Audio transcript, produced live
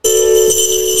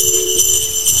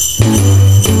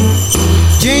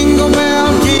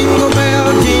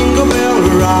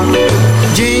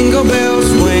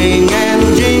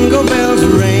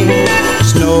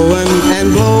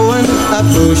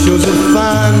bushels of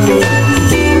fun.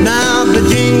 Now the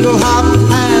jingle hop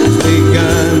has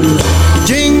begun.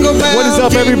 Jingle bells. What is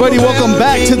up, everybody? Welcome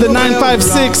back to the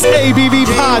 956 ABV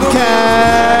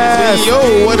podcast. Hey,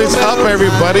 yo, what is up,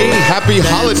 everybody? Happy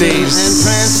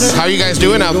holidays. How you guys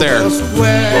doing out there? Woo!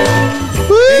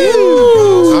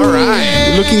 All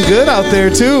right. Looking good out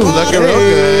there, too. Looking real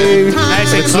good.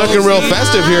 It's looking real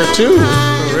festive here, too.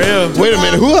 For real. Wait a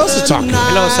minute. Who else is talking?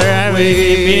 Hello, sir. I'm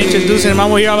be introducing him.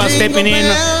 I'm here about stepping in.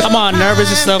 I'm all nervous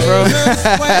and stuff, bro.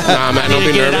 Nah, man, don't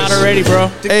be Get it out nervous. already, bro.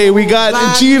 Hey, we got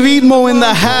G Ritmo in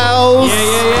the house.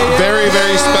 Yeah. Very,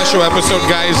 very special episode,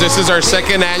 guys. This is our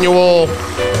second annual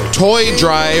toy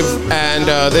drive, and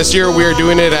this year we are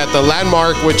doing it at the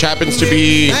Landmark, which happens to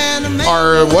be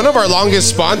one of our longest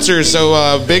sponsors.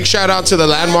 So big shout out to the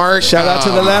Landmark. Shout out to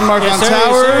the Landmark Yes, on sir.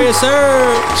 Tower. Yes,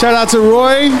 sir. Shout out to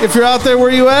Roy. If you're out there,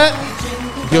 where you at?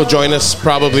 He'll join us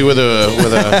probably with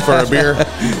a for a beer.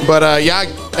 But yeah,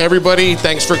 everybody,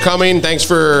 thanks for coming. Thanks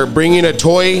for bringing a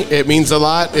toy. It means a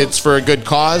lot. It's for a good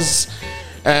cause.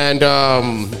 And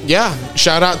yeah,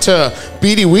 shout out to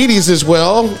Beady Wheaties as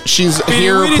well. She's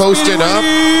here posted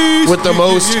up with the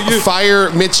most fire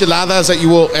micheladas that you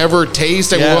will ever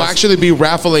taste. And Yes. we'll actually be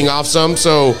raffling off some.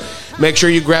 So make sure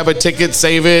you grab a ticket,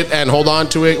 save it, and hold on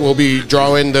to it. We'll be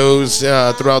drawing those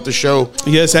throughout the show.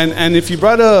 Yes, and if you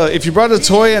brought a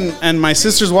toy and my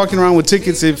sister's walking around with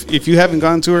tickets, if you haven't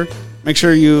gone to her, make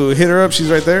sure you hit her up. She's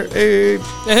right there. Hey.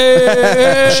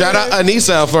 Shout out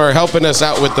Anissa for helping us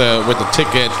out with the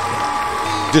ticket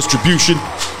distribution.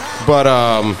 But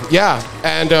yeah,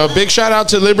 and big shout out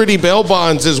to Liberty Bail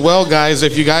Bonds as well, guys.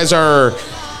 If you guys are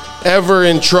ever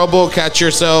in trouble, catch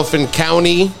yourself in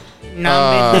county,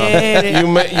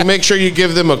 you make sure you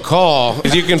give them a call.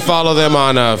 You can follow them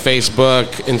on Facebook,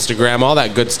 Instagram, all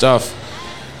that good stuff.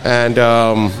 And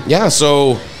yeah,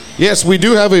 so yes, we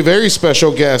do have a very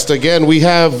special guest. Again, we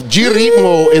have G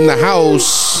Ritmo in the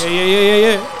house.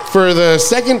 Yeah. For the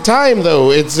second time,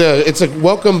 though, it's a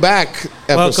welcome back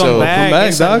episode. Welcome back.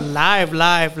 It's dog. a live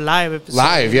episode.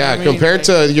 Live, yeah. I mean, Compared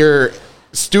to your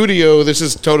studio, this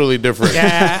is totally different.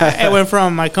 Yeah, I went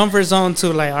from my comfort zone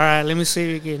to like, all right, let me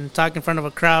see if we can talk in front of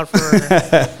a crowd for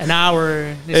an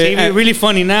hour. It's really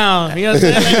funny now. You know what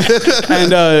I'm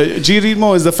saying? And G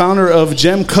Ritmo is the founder of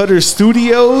Gem Cutter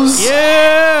Studios.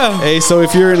 Yeah. Hey, so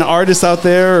if you're an artist out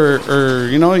there, or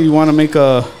you know, you want to make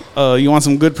you want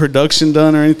some good production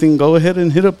done or anything, go ahead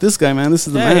and hit up this guy, man. This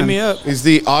is the man. Hit me up. He's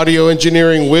the audio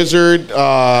engineering wizard.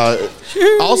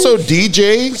 Also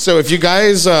DJ. So if you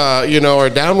guys, are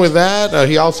down with that,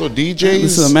 he also DJs.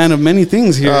 This is a man of many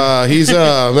things here. He's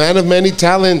a man of many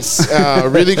talents.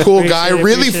 Really cool guy.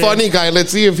 Really funny guy.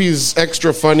 Let's see if he's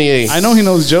extra funny. I know he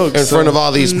knows jokes in front of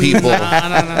all these people.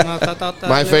 No.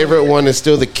 My favorite one is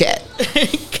still the cat.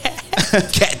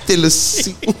 Cat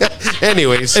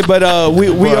Anyways, Hey, but we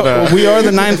are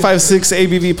the 956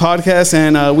 ABV podcast,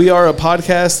 and we are a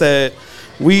podcast that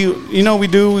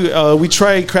we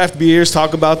try craft beers,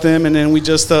 talk about them, and then we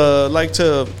just like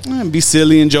to be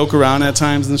silly and joke around at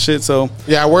times and shit. So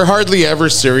yeah, we're hardly ever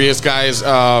serious, guys.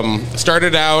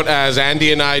 Started out as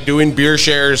Andy and I doing beer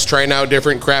shares, trying out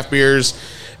different craft beers,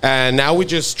 and now we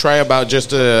just try about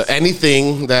just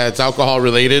anything that's alcohol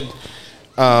related.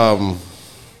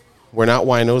 We're not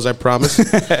winos, I promise.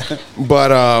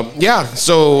 But yeah,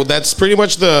 so that's pretty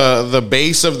much the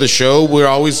base of the show. We're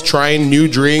always trying new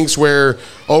drinks. We're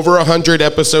over 100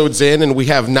 episodes in, and we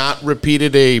have not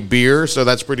repeated a beer, so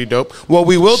that's pretty dope. Well,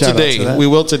 we will Shout out to today. that. We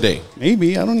will today.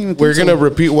 maybe I don't even. We're think gonna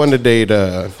repeat one today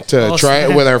to try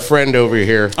it with our friend over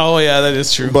here. Oh yeah, that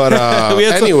is true. But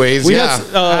anyways,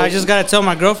 I just gotta tell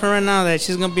my girlfriend right now that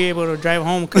she's gonna be able to drive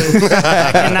home because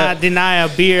I cannot deny a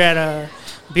beer at a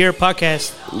beer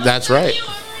podcast. that's right.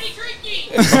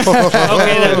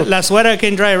 Okay, La Suegra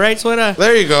can drive, right, Suegra?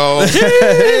 There you go.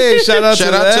 hey, shout out to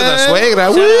the that. suegra. Shout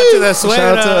out Woo! to the Suegra.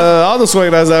 Shout out to all the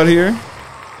suegras out here.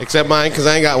 Except mine, because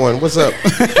I ain't got one. What's up?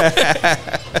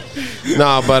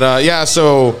 No, but yeah,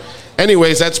 so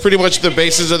anyways, that's pretty much the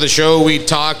basis of the show. We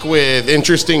talk with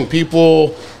interesting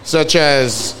people such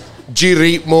as G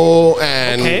Ritmo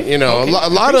and, Okay, a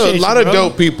lot Appreciate of you, bro.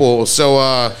 dope people.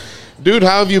 So, dude,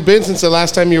 how have you been since the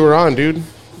last time you were on, dude?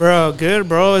 Bro, good,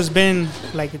 bro. It's been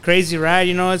like a crazy ride.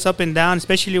 It's up and down,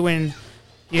 especially when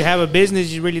you have a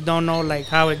business. You really don't know, like,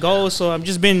 how it goes. So I've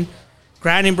just been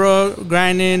grinding,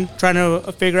 trying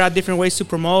to figure out different ways to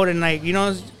promote. And, like,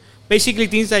 basically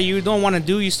things that you don't want to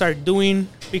do, you start doing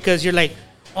because you're like,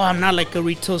 oh, I'm not like a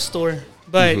retail store.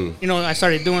 But, I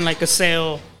started doing, like, a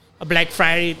sale a Black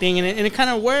Friday thing, and it kind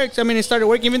of works. I mean, it started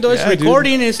working, even though it's Yeah, dude.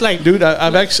 recording. It's like, Dude,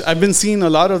 I've been seeing a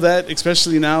lot of that,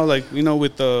 especially now, like, you know,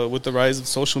 with the rise of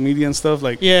social media and stuff.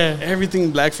 Like, Yeah. everything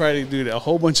Black Friday, dude. A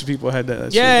whole bunch of people had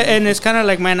that. yeah, shit. and it's kind of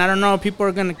like, man, I don't know if people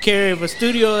are gonna care if a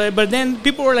studio, but then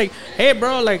people were like, hey,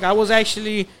 bro, like I was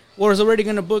already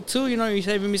gonna book too. You know, you're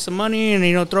saving me some money, and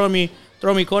you know, throw me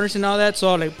corners and all that.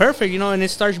 So like, perfect, you know, and it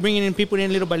starts bringing in people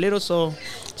in little by little.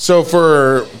 So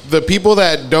for the people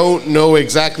that don't know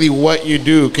exactly what you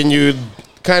do, can you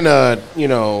kind of, you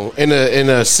know, in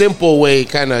a simple way,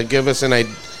 kind of give us an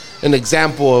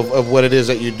example of what it is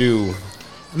that you do?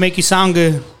 Make you sound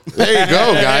good. There you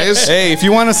go, guys. Hey, if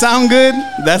you want to sound good,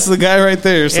 that's the guy right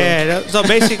there. So. Yeah, so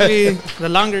basically, the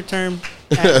longer term,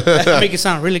 I make it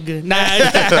sound really good.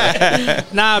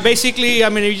 Nah, basically, I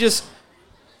mean, you just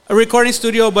a recording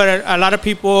studio, but a lot of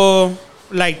people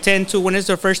like tend to, when it's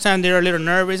their first time, they're a little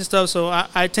nervous and stuff. So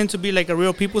I tend to be like a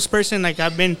real people's person. Like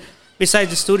I've been, besides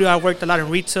the studio, I worked a lot in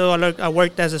retail. I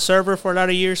worked as a server for a lot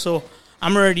of years, so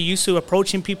I'm already used to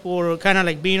approaching people or kind of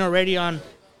like being already on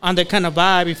that kind of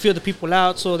vibe. You feel the people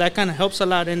out, so that kind of helps a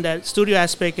lot in that studio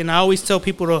aspect. And I always tell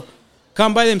people to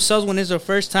come by themselves when it's their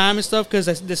first time and stuff, because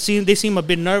they seem a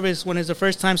bit nervous when it's their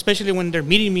first time, especially when they're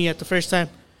meeting me at the first time.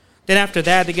 Then after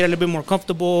that, they get a little bit more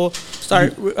comfortable.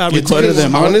 Start recording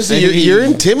them. Honestly, you're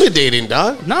intimidating,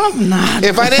 dog. No, I'm not.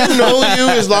 If I didn't know you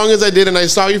as long as I did, and I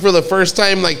saw you for the first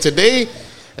time like today,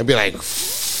 I'd be like,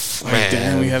 man.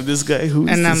 Damn, we have this guy who.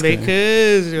 And I'm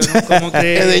because And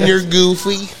then you're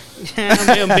goofy.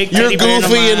 I'm a big You're teddy bear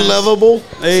goofy and nomás. lovable.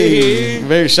 Hey,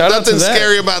 very shout out to Nothing that.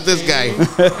 scary about this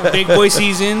guy. Big boy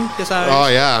season. Oh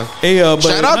yeah. Hey, but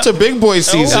Shout out to Big Boy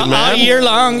season, all man. year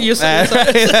long. You I'm That's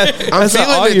an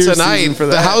all feeling it year tonight. season for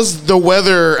that. How's the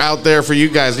weather out there for you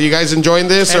guys? Are you guys enjoying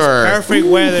this, That's or perfect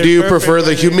weather, do you perfect prefer the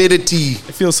weather. humidity?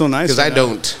 It feels so nice. Because I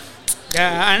don't.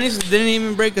 Yeah, I honestly didn't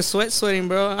even break a sweating,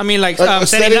 bro. I mean, like Setting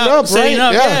setting up, right?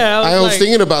 Yeah, I was like,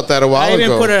 thinking about that a while I even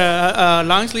ago. put a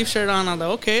long sleeve shirt on. I'm like,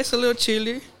 okay, it's a little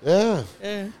chilly. Yeah.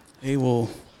 Yeah. Hey, well,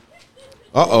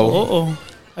 Uh-oh.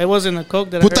 It wasn't a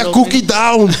Coke that Put I that heard cookie open.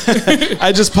 down.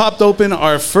 I just popped open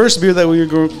our first beer that we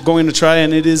were going to try,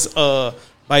 and it is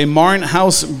by Martin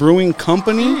House Brewing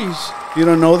Company. If you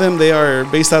don't know them, they are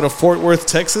based out of Fort Worth,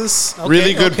 Texas. Okay,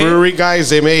 Really good okay. brewery, guys.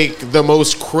 They make the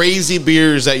most crazy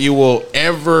beers that you will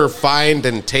ever find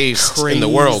and taste in the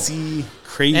world.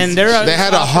 Crazy. And they're They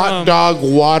had a hot dog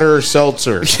water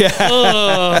seltzer.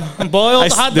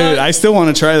 boiled hot dog. Dude, I still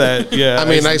want to try that. Yeah, I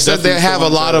mean, I said they definitely have a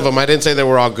still lot wanna of them. I didn't say they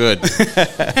were all good. try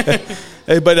that.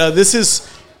 Hey, but this is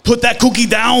Put That Cookie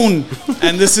Down,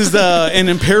 and this is an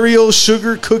Imperial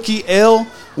Sugar Cookie Ale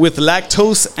with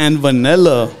lactose and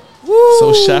vanilla.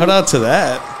 So shout out to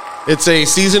that. It's a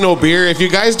seasonal beer. If you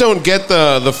guys don't get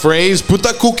the phrase, put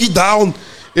that cookie down,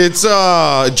 it's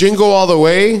Jingle All the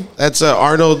Way. That's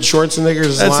Arnold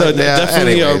Schwarzenegger's That's line.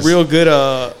 definitely anyways. a real good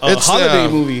It's holiday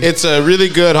movie. It's a really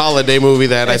good holiday movie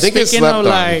that I think it's Speaking slept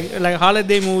of on. like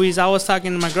holiday movies, I was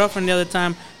talking to my girlfriend the other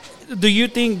time. Do you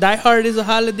think Die Hard is a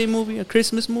holiday movie, a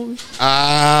Christmas movie?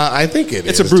 I think it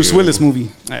is. It's a Bruce dude. Willis movie.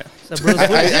 Yeah. It's a Bruce I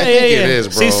Willis. think it is,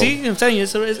 bro. See, I'm telling you,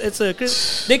 it's a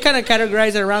they kind of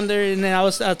categorize it around there. And then I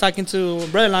was talking to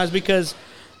brother-in-laws because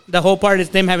the whole part is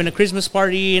them having a Christmas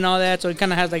party and all that, so it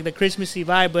kind of has like the Christmassy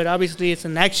vibe. But obviously, it's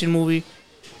an action movie,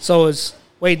 so it's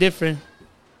way different.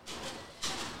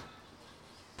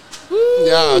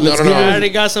 Yeah, no. I already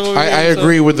got some over I here, so-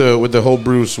 agree with the whole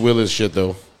Bruce Willis shit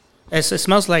though. It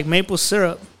smells like maple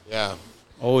syrup. Yeah.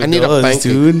 Oh, I it need a does, pancake.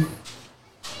 dude.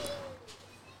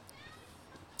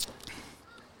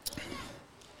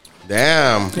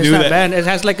 Damn. It's Dude, not that- bad. It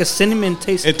has like a cinnamon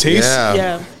taste. It tastes. Yeah.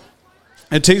 yeah.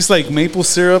 It tastes like maple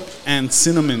syrup and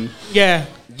cinnamon. Yeah.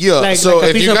 Yeah, Like- so like a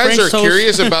if piece you of guys French are toast.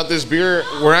 curious about this beer,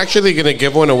 we're actually going to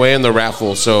give one away in the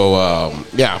raffle. So,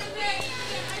 yeah.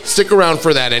 Stick around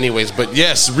for that anyways. But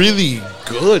yes, really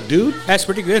good, dude. That's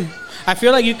pretty good. I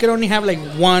feel like you could only have like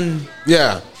one.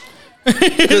 Yeah.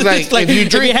 Because, like, It's like if you if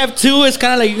drink... you have two, it's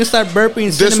kind of like you can start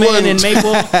burping This cinnamon one- and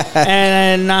maple.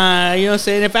 and you know what I'm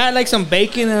saying? If I had like some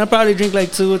bacon, then I'd probably drink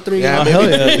like 2 or 3. yeah, you know? hell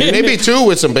yeah, dude. maybe two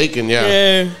with some bacon, yeah.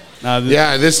 Yeah. Nah,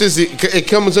 Yeah, this is... It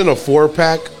comes in a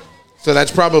 4-pack. So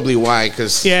that's probably why,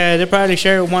 because... Yeah, they probably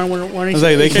share one. was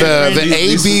like, they can- The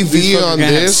These ABV fuckers on gonna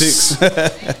have this...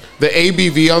 6. The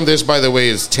ABV on this, by the way,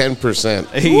 is 10%.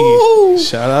 Hey,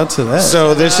 shout out to that.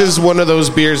 So this is one of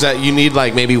those beers that you need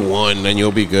like maybe one and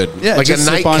you'll be good. Yeah, like a just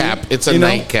sip on nightcap. it, It's a you know?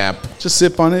 nightcap. just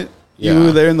sip on it. Yeah. You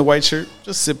were there in the white shirt.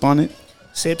 Just sip on it.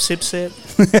 Sip, sip, sip.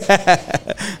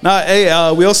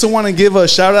 Now, we also want to give a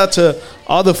shout out to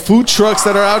all the food trucks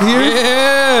that are out here.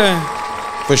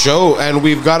 Yeah. For sure. And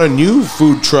we've got a new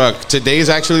food truck. Today's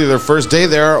actually their first day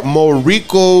there.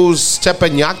 Morico's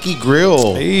Teppanyaki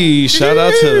Grill. Hey, shout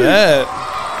out to that.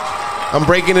 I'm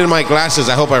breaking in my glasses.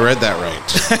 I hope I read that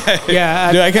right.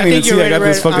 Yeah, Dude, I can't even think you see. I read got it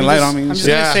this right. fucking I'm light just- on me. I'm just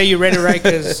Yeah. gonna say you read it right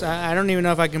because I don't even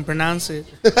know if I can pronounce it.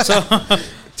 So,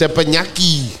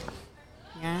 Teppanyaki.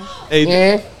 yeah.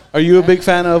 Hey, are you a big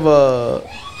fan of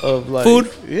like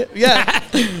Food? Yeah.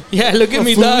 Yeah, look at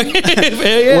me, dog.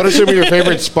 Yeah. What are some of your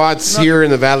favorite spots here in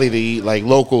the valley to eat, like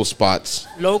local spots?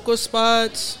 Local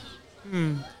spots?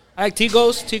 I like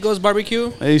Tigo's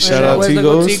barbecue. Hey, shout out Where's the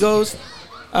go Tigo's.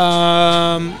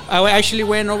 I actually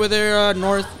went over there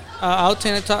north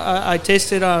Alton. I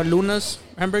tasted Luna's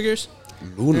hamburgers.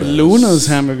 Luna's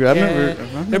hamburger. I've Yeah,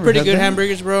 never they're pretty had good that.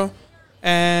 hamburgers, bro.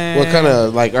 And What kind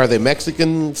of, like, are they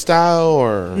Mexican style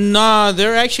or? Nah,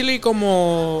 they're actually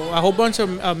como a whole bunch of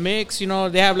mix. You know,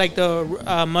 they have like the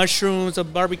mushrooms, the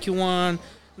barbecue one,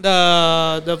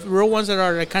 the real ones that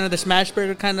are like kind of the smash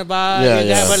burger kind of vibe. Yeah, They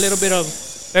yeah. have a little bit of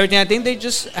everything. I think they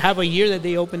just have a year that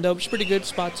they opened up. It's a pretty good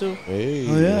spot too. Hey.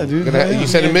 Oh, yeah, dude. Gonna- Yeah. You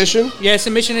said a mission? Yeah,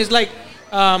 submission is like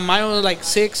my own like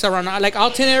 6 around like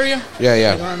Alton area. Yeah, Like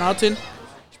yeah. around Alton.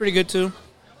 It's pretty good too.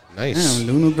 Nice. Damn,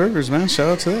 Luna Burgers, man. Shout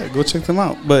out to that. Go check them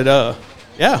out. But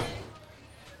yeah.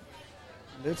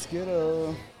 Let's get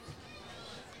a.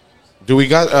 Do we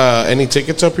got any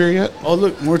tickets up here yet? Oh,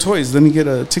 look, more toys. Let me get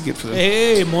a ticket for them.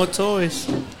 Hey, more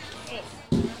toys.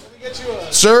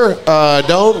 Sir,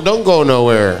 don't go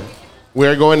nowhere.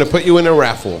 We're going to put you in a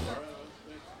raffle.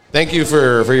 Thank you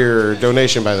for your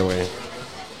donation, by the way.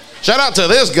 Shout out to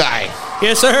this guy.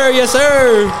 Yes, sir. Yes,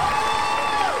 sir.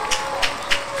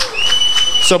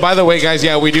 So, by the way, guys,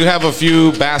 yeah, we do have a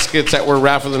few baskets that we're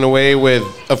raffling away with,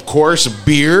 of course,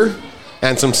 beer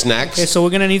and some snacks. Okay, so we're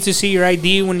gonna need to see your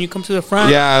ID when you come to the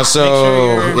front. Yeah, Make so,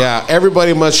 sure you're- yeah,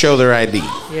 everybody must show their ID.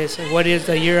 Yes. What is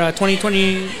the year?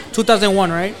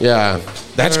 2001, right? Yeah,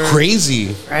 that's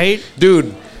crazy. Right.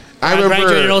 Dude, I graduated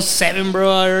remember, in 07, bro.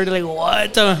 I already like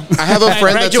what? I have a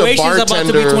friend that's a graduation's about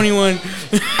to be bartender. 21.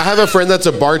 I have a friend that's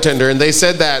a bartender, and they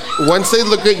said that once they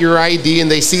look at your ID and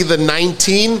they see the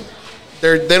 19,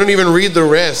 they don't even read the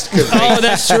rest. 'Cause Oh,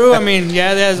 that's true. I mean,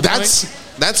 yeah,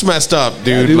 that's messed up,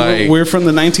 dude. Dude, like, we're from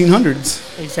the 1900s.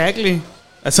 exactly.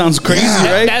 That sounds crazy,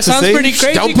 Yeah. right? That to sounds say? pretty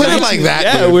crazy. don't put it guys. like that,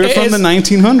 Yeah, dude. we're from the It's-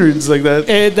 1900s, like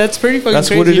that. That's pretty fucking That's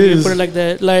crazy what it if you is. put it like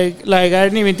that. Like I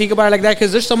didn't even think about it like that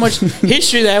because there's so much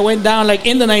history that went down like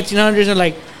in the 1900s and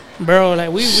like, bro,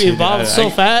 like we evolved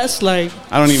so fast. Like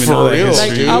I don't even For know that real. history,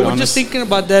 Like to be I was honest. just thinking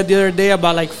about that the other day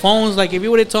about like phones. Like if you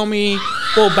would have told me,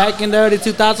 go back in the early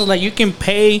 2000s, like you can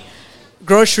pay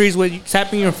groceries with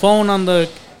tapping your phone on the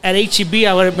at HEB,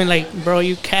 I would have been like, bro,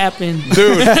 you capping.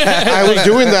 Dude, I was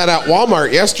doing that at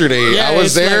Walmart yesterday. Yeah, I was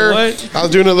it's like, there. what? I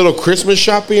was doing a little Christmas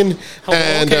shopping, Oh,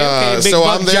 and okay, big so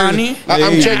buck I'm there. Johnny.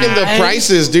 I'm Hey. checking the Nice.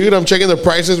 prices, dude. I'm checking the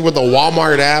prices with the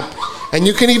Walmart app, and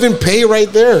you can even pay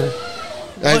right there.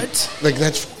 What? Like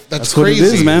that's That's what crazy,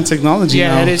 it is, man. Technology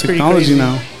Yeah, now. it is pretty Technology crazy.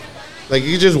 now. Like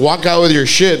you just walk out with your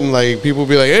shit, and like people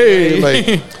be like, "Hey,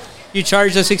 like You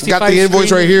charge a 65. got the invoice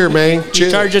screen, right here, man." You Chill.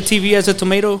 charge a TV as a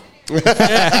tomato.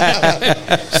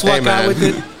 Just walk man. out with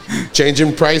it.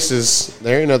 Changing prices.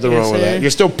 There ain't nothing Yes, wrong with sir. that.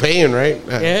 You're still paying, right?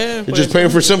 Yeah, You're but- just paying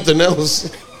for something else.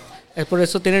 Es por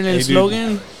eso tienen el Hey, dude,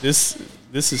 slogan. This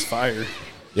is fire.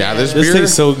 Yeah, this This beer.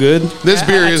 tastes so good. This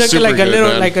beer I is took super it like good, a little,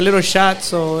 man. like a little shot.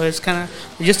 So it's kind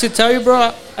of just to tell you,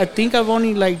 bro. I think I've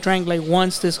only like drank like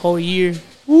once this whole year.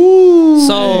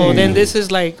 So then this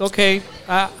is like okay.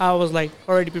 I was like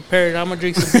already prepared. I'm gonna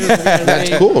drink some beer. That's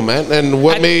cool, man. And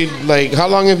what made like? How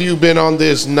long have you been on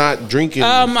this not drinking?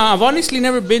 I've honestly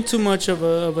never been too much of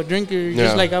a drinker. Yeah.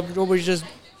 Just like I've always just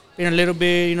been a little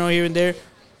bit, you know, here and there.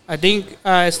 I think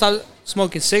I started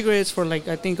smoking cigarettes for like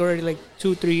I think already like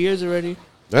 2-3 years already.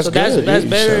 That's so good. That's Shout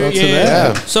better. out to Yeah.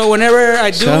 that. Yeah. So whenever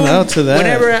I do, Shout out to that.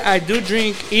 whenever I do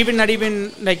drink, even not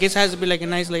even like it has to be like a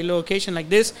nice like little occasion like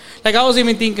this. Like I was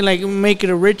even thinking like make it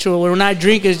a ritual. When I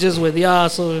drink, it's just with y'all.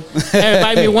 So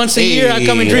invite me once a year. I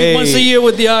come and drink Hey. once a year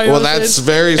with y'all. You know Well, what I'm that's saying?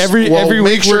 very Every make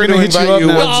week sure we're to gonna hit you invite up you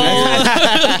now.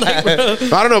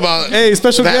 once. I don't know about Hey,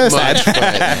 special that guest. much.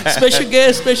 but special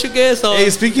guest, special guest. So Hey,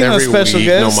 speaking of every special week,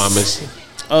 guests, no mamas.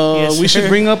 Yes, we should sir.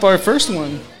 bring up our first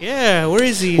one. yeah, where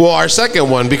is he? Well, our second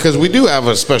one because we do have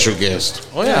a special guest.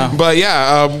 Oh yeah. But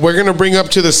yeah, we're gonna bring up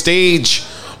to the stage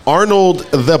Arnold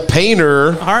the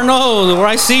Painter, Arnold, where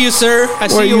I see you, sir. I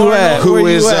see Where you, you Arnold. at? who Where you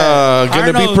is at?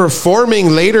 gonna be Arnold.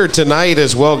 performing later tonight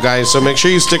as well, guys. So make sure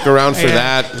you stick around for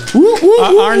Yeah.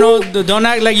 that. Arnold, don't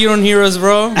act like you don't hear us,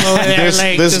 bro. Go ahead, This-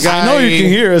 like, this just- guy- I know you can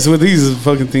hear us with these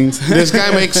fucking things. This guy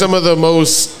makes some of the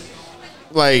most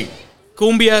like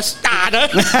Cumbias.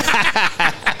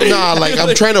 Nah, like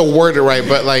I'm trying to word it right,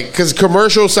 but like, because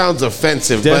commercial sounds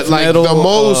offensive, Death but like metal, the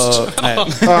most,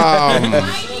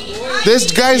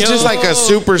 this guy's just like a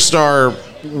superstar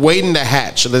waiting to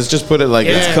hatch. Let's just put it like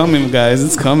it's that. coming, guys.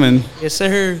 It's coming. Yes,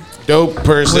 sir. Dope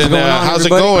person. going on, How's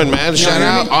everybody? it going, man? Shout hear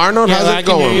out me? Arnold. Yeah, How's I it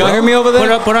can hear going? you. Y'all hear me over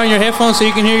there? Put on your headphones so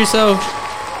you can hear yourself.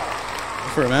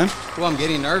 For it, man. Well, I'm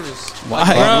getting nervous. Why?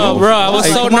 Bro, I was Why?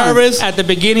 so Come on. nervous. At the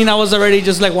beginning, I was already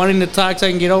just like wanting to talk so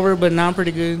I can get over it, but now I'm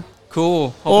pretty good. Cool.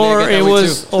 Hopefully I Or get it that way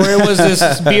was, too. or it was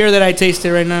this beer that I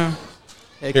tasted right now.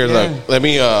 Heck Here, yeah. look. Let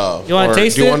me. You wanna or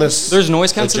taste do you it? wanna There's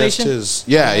noise cancellation?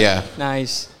 Yeah, yeah.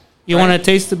 Nice. You want to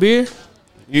taste the beer?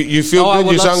 You feel I good?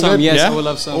 would You love sound some. good? Yes, Yeah? I would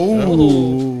love some.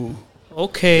 Ooh.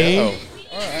 Okay.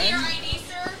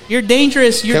 Oh. You're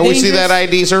dangerous. You're Can we dangerous. see that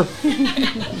ID, sir?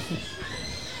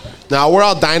 Now we're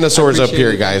all dinosaurs up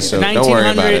here, guys. So don't worry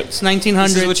about it. 1900s.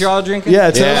 This is what you're all drinking?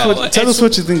 Yeah, tell Yeah. us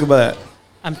what you think about that.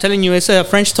 I'm telling you, it's a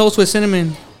French toast with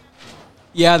cinnamon.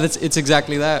 Yeah, it's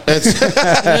exactly that.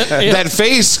 That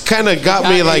face kind of got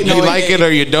me like No, you like it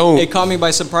or you don't. It caught me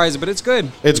by surprise, but it's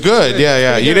good. It's good. Yeah,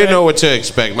 yeah. You good, didn't right? know what to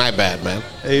expect. My bad, man.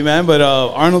 Hey, man, but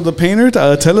Arnold the Painter,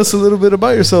 tell us a little bit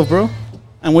about yourself, bro,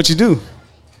 and what you do.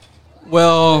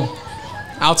 Well,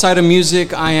 outside of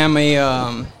music, I am a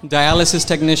dialysis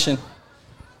technician.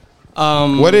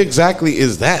 What exactly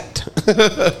is that?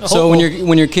 So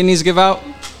when your kidneys give out,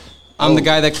 I'm the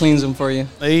guy that cleans them for you.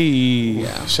 Hey,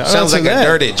 shout out Sounds to like that. a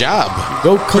dirty job.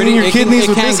 Go clean your kidneys it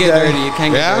with can this get guy. dirty. It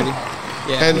can Yeah? get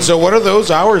dirty. Yeah. And so, what are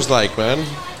those hours like, man?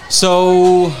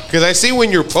 So Because I see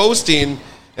when you're posting,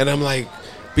 and I'm like,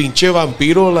 pinche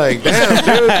vampiro, like, damn,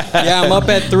 dude. yeah, I'm up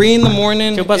at 3 in the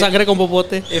morning. ¿Qué pasa? ¿Sangre con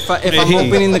popote? If I'm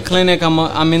opening the clinic,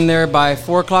 I'm in there by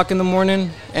 4 o'clock in the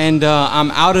morning, and I'm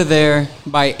out of there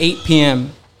by 8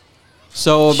 p.m.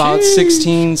 So about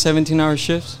 16, 17-hour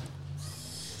shifts.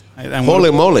 And Holy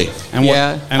moly. And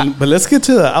Yeah. but let's get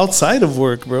to the outside of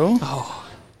work, bro.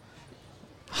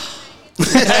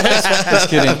 Just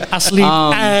kidding. Asleep.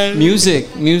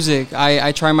 Music.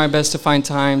 I try my best to find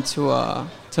time to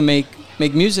make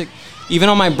music. Even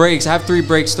on my breaks, I have 3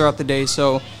 breaks throughout the day.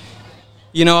 So,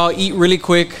 I'll eat really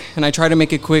quick, and I try to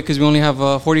make it quick because we only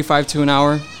have 45 to an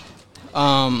hour.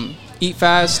 Eat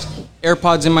fast,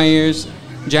 AirPods in my ears,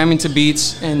 jamming to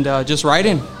beats, and just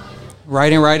writing,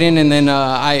 and then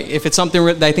if it's something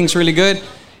that I think's really good,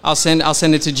 I'll send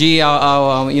it to G.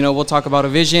 We'll talk about a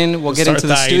vision. We'll get into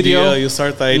the studio. You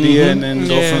start the idea and then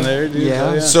go Yeah. from there, dude.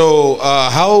 Yeah. So,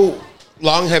 how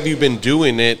long have you been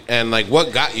doing it, and like,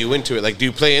 what got you into it? Like, do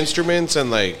you play instruments and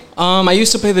like? I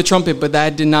used to play the trumpet, but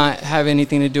that did not have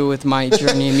anything to do with my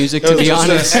journey in music, to It was be just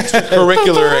honest. an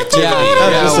extracurricular activity. Yeah,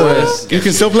 Just, it was. you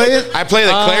can still play it? I play the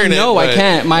clarinet. No, I but-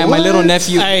 can't. My little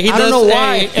nephew. He I don't know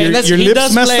why. Your he lips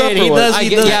does messed play up it. or He what? does. I He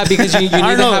get, does. yeah, because you need to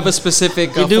Arnold, have a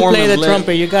specific You do form play of the lip.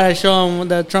 trumpet. You gotta show him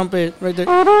the trumpet right there.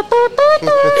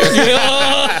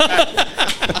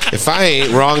 If I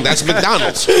ain't wrong, that's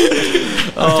McDonald's.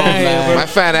 man. My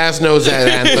fat ass knows that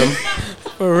anthem.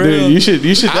 For real. Dude,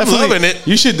 you should I'm definitely loving it.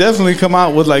 You should definitely come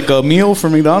out with like a meal for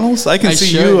McDonald's. I can I see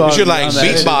should. you. You On, should, like, on that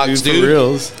shit, beatbox, dude. For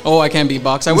reals. Oh, I can't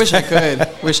beatbox. I wish I could.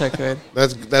 Wish I could.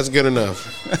 That's good enough.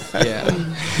 Yeah.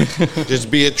 Just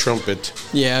be a trumpet.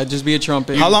 Yeah, just be a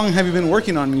trumpet. How long have you been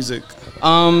working on music?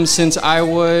 Since I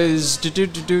was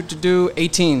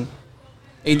 18.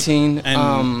 18.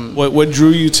 And what drew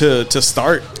you to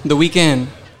start? The Weeknd.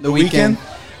 The Weeknd?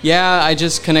 Yeah, I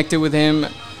just connected with him.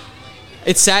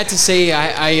 It's sad to say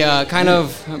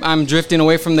I'm drifting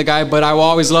away from the guy, but I will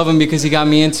always love him because he got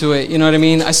me into it. You know what I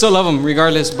mean? I still love him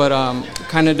regardless, but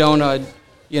kind of don't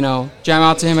jam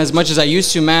out to him as much as I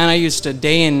used to. Man, I used to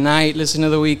day and night listen to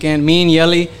The Weeknd. Me and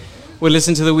Yelly would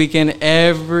listen to The Weeknd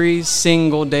every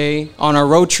single day on our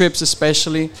road trips,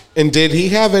 especially. And did he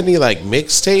have any like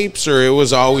mixtapes, or it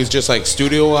was always just like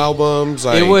studio albums?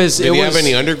 Like, Did he have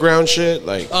any underground shit?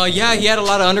 Like, Yeah, he had a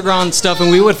lot of underground stuff, and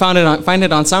we would find it on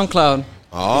SoundCloud.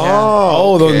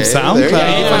 Oh, okay. those SoundCloud.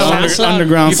 There you go.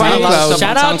 Underground You find a lot of SoundCloud. stuff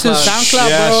Shout out to SoundCloud,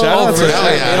 Yeah, bro. shout out to Hell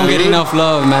They yeah. don't get enough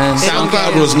love, man.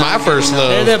 SoundCloud was my first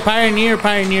They're love. the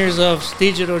pioneers of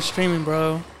digital streaming,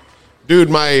 bro. Dude,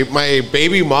 my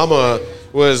baby mama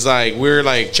was like, we were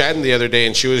like chatting the other day,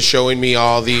 and she was showing me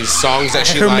all these songs that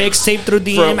she Her liked mixtape through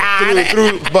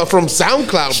DM. but from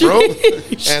SoundCloud, bro.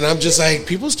 And I'm just like,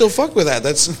 people still fuck with that.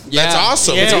 That's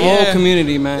awesome. It's a Yeah. whole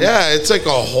community, man. Yeah, it's like a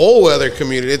whole other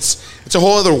community. It's a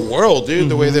whole other world, dude.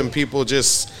 The way them people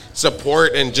just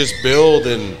support and just build,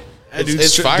 and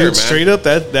it's fire, man. Straight up,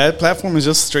 that platform is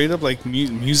just straight up like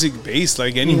music based.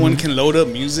 Like anyone can load up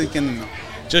music and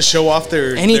just show off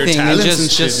their Anything, and talents and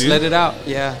shit, just dude. let it out.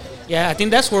 Yeah. Yeah, I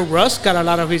think that's where Russ got a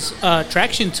lot of his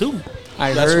traction too.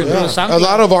 I That's heard. what- Yeah. that. SoundCloud. A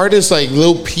lot of artists like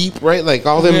Lil Peep, right? Like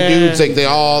all them Yeah. dudes, like they're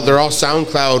all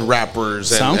SoundCloud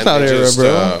rappers. And SoundCloud they era, just,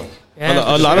 bro.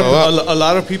 Yeah, a lot sure. of a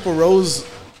lot of people rose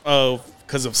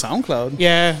because of SoundCloud.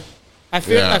 Yeah, I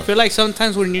Yeah. feel like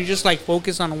sometimes when you just like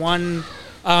focus on one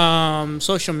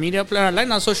social media player, like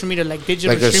not social media, like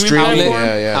digital Like a streaming streaming,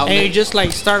 platform, yeah. and you just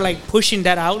like start like pushing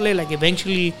that outlet, like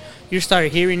eventually you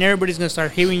start hearing everybody's gonna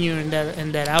start hearing you in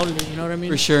that outlet. You know what I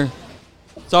mean? For sure.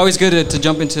 It's always good to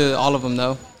jump into all of them,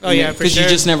 though. Oh, yeah, for Because sure. you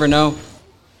just never know.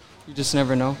 You just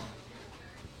never know.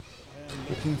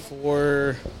 Looking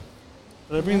for.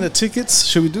 Did I bring the tickets?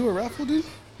 Should we do a raffle, dude?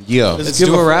 Yeah. Let's give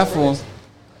do a- a raffle.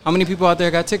 How many people out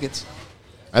there got tickets?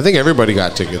 I think everybody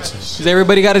got tickets. Has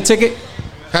everybody got a ticket?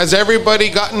 Has everybody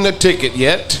gotten a ticket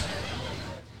yet?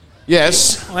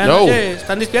 Yes. Buenas No. noches.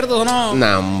 ¿Están despiertos o no?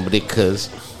 Nah, because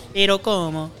Pero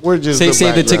cómo? we're just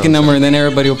Say the ticket number, and then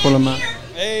everybody will pull them out.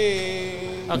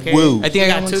 Okay. Woo. I think I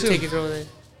got got one two too. tickets over there.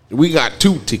 We got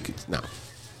 2 tickets now.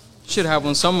 Should have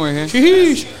one somewhere here.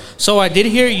 Sheesh. So I did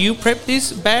hear you prep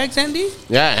these bags, Andy.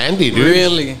 Yeah, Andy, dude.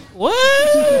 Really?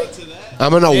 What?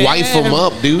 I'm gonna wife them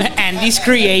up, dude. Andy's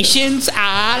creations.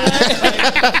 I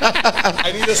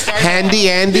need to start. Handy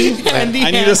Andy. I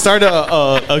need to start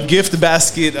a gift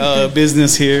basket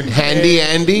business here. Handy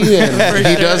Andy, and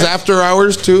he does after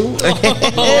hours too. But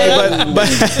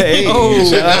hey,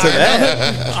 shout out to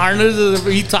that. Arnold,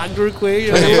 he talked real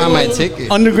quick. I can find my ticket.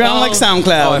 Underground like Oh, I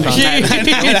SoundCloud. found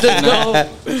Let's go.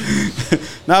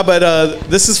 Nah, but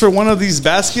this is for one of these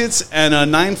baskets and a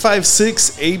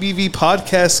 956 ABV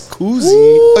podcast koozie.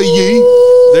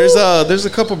 There's a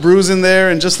couple brews in there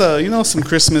and just some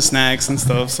Christmas snacks and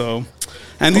stuff. So,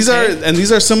 and these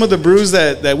are some of the brews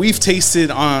that we've tasted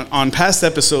on past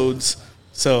episodes.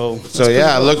 So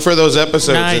Yeah, look for those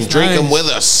episodes Nice, and drink them nice. with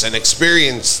us and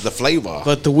experience the flavor.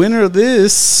 But the winner of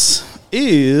this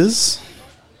is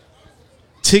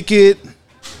ticket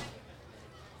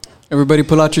Everybody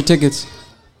pull out your tickets.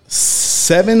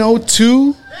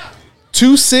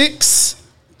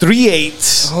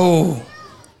 702-2638. Oh.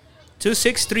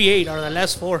 2638 are the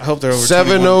last four. I hope they're over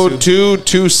 21, too.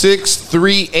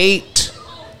 702-2638.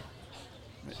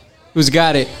 Who's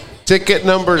got it? Ticket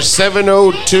number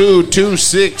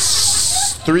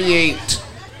 702-2638.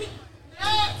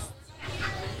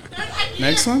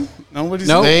 Next one? Nobody's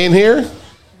Nope. They ain't here?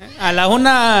 A la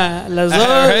una, a las dos.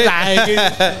 Alright.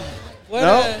 Ay, what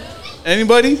No.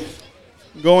 Anybody?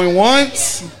 Going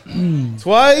once,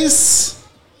 twice,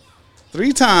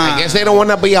 3 times. I guess they don't want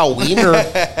to be a winner.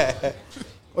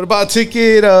 What about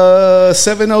ticket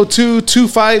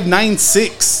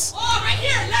 702-2596?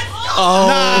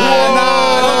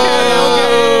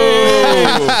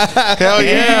 Hell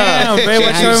yeah. Damn, babe,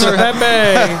 what's wrong with Pepe?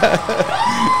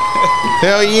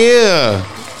 Hell yeah.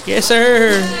 Yes,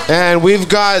 sir. And we've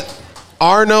got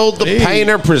Arnold the Hey.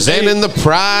 painter presenting the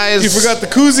prize. You forgot the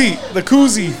koozie. The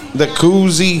koozie. the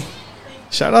koozie.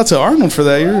 Shout out to Arnold for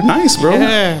that. You're nice, bro.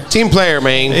 Yeah. Team player,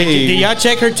 man. Hey. Did y'all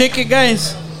check her ticket,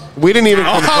 guys? We didn't even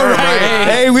confirm, All right. right?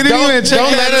 Hey, we didn't Don't, even check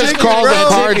don't that let us ticket, call bro. the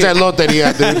cards at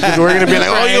Loteria, dude. 'Cause we're going to be like,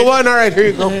 oh, you won? All right, here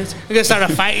you go. We're gonna start a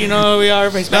fight, you know. We are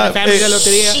Hispanic family de hey.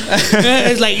 lotería.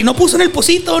 It's like, no puso en el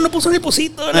pocito, no puso en el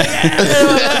pocito.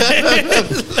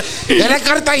 Era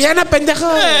carta llena, pendejo.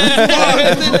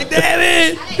 Like, damn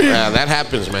it. Yeah, that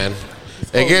happens, man.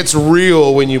 It gets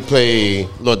real when you play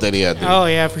Loteria, dude. Oh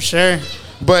yeah, for sure.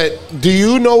 But do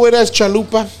you know it as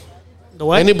chalupa? The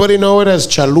what? Anybody know it as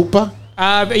chalupa?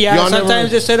 Yeah, Y'all sometimes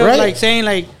never- instead of right? like saying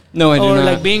like No, I do or not.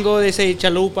 like bingo, they say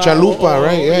chalupa. Chalupa,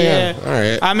 right? Yeah. All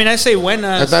right. I mean, I say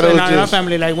buenas. I thought it in was our just-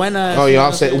 family, like buenas. Oh, you y'all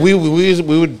know, say we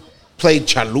would play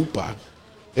chalupa.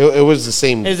 It was the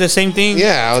same. It's the same thing.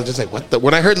 Yeah, I was just like, what the?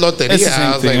 When I heard Loteria, It's the I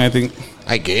same was thing, like, I think.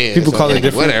 I guess People call I'm it like,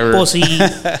 different. Whatever. Pussy.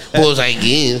 Pues I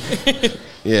guess.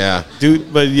 Yeah.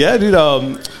 Dude, but yeah, dude,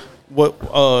 what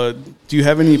do you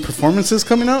have any performances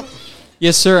coming up?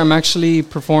 Yes, sir. I'm actually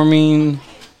performing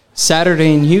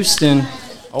Saturday in Houston.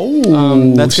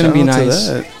 Oh, That's going to be shout out to nice.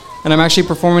 that. And I'm actually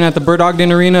performing at the Bird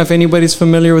Ogden Arena. If anybody's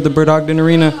familiar with the Bird Ogden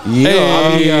Arena,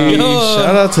 Hey,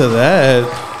 shout out to that.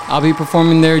 I'll be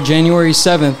performing there January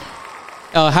 7th.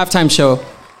 Halftime show.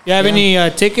 You have any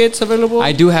tickets available?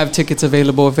 I do have tickets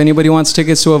available. If anybody wants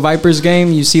tickets to a Vipers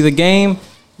game, you see the game,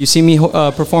 you see me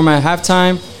perform at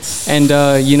halftime, and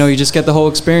you just get the whole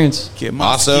experience. Get my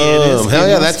Awesome. skitties, Hell get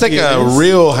yeah, my that's like a skitties.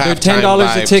 real They're halftime $10 a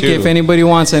vibe, ticket. too. If anybody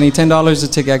wants any, $10 a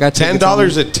ticket. I got tickets.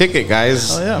 $10 a ticket,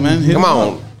 guys. Oh yeah, man. Hit Come 'em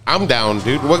on. up. I'm down,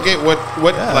 dude. What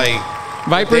like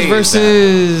Vipers day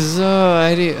is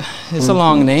versus it's a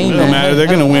long name. It don't man. matter. They're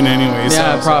gonna win anyway.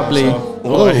 Yeah, probably.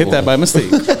 Oh, I hit that by mistake.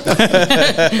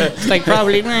 It's like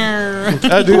probably. Dude,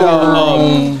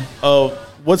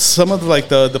 what's some of like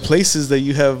the places that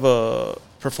you have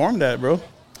performed at, bro?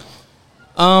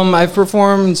 I've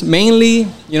performed mainly,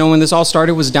 when this all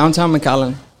started was downtown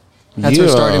McAllen. That's where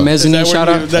it started. Mezzanine, shout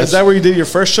out. Is that where you did your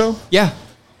first show? Yeah.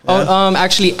 Oh,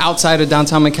 actually outside of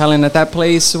downtown McAllen at that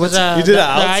place. What's You did it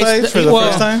outside for the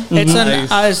first time?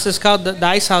 It's it's called the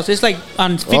Ice House. It's like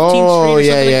on 15th Street. Oh, or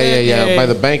yeah, something like yeah, that. by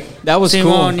the bank. That was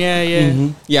Simone, cool. yeah.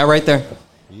 Yeah, right there.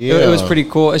 Yeah. It was pretty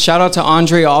cool. A shout out to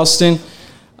Andre Alston.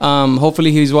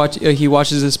 Hopefully he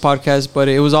watches this podcast, but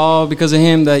it was all because of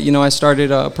him that I started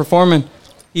performing.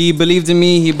 He believed in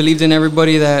me. He believed in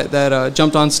everybody that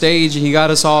jumped on stage. He got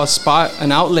us all a spot,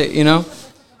 an outlet.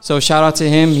 So shout out to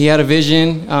him. He had a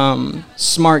vision.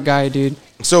 Smart guy, dude.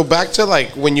 So back to like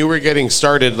when you were getting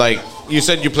started, like you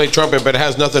said you played trumpet, but it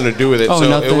has nothing to do with it. Oh, so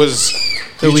nothing. it was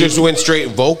So you we- just went straight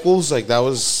vocals, like that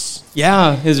was.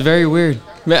 Yeah, it's very weird.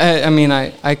 I mean,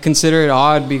 I consider it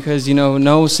odd because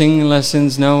no singing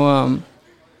lessons, no,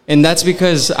 and that's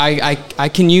because I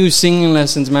can use singing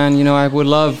lessons, man. I would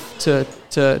love to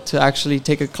actually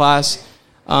take a class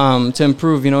to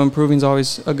improve. Improving is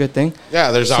always a good thing.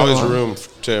 Yeah, there's So, always room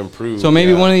to improve. So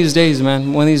maybe yeah. one of these days,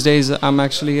 man. One of these days, I'm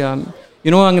actually, I'm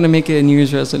gonna make it a New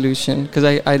Year's resolution because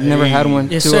I'd never had one.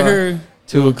 Yes, to, sir.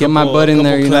 To get my butt in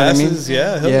there, you know what I mean? Classes,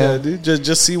 yeah, hell Yeah. yeah, dude.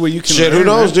 Just see what you can. Shit, who learn,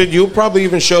 knows, man. dude? You'll probably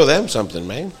even show them something,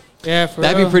 man. Yeah, for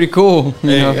That'd real. be pretty cool. You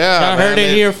know? Yeah, I heard it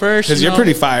here first. Because you're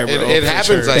pretty fire, bro. It for happens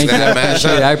sure. like Thank you. that,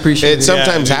 man. I appreciate it. It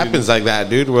sometimes Yeah, dude. happens like that,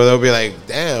 dude, where they'll be like,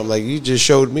 "Damn, like you just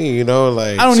showed me,"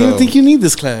 like. I don't even so- think you need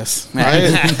this class.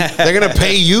 Right? They're gonna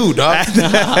pay you, dog.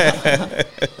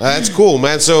 That's cool,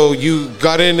 man. So you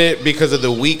got in it because of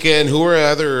The Weeknd. Who are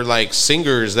other like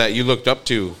singers that you looked up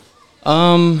to?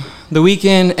 The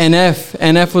Weeknd,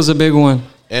 NF was a big one.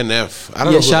 NF. I don't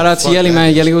know. Yeah, who shout the out to fuck Yelly, that man.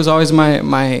 is. Yelly was always my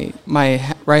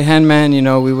right hand man.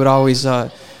 We would always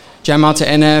jam out to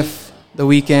NF, The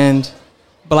Weeknd.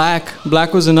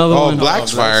 Black was another Oh, one.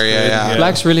 Black's fire. Yeah.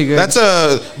 Black's really good. That's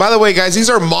by the way, guys, these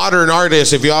are modern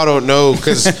artists, if y'all don't know,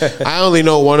 because I only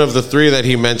know one of the three that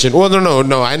he mentioned. Well,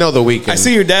 no, I know The Weeknd. I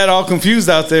see your dad all confused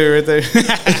out there, right there.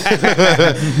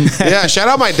 Yeah, shout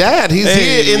out my dad. He's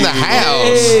here in the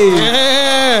house.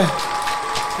 Yeah.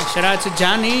 Shout out to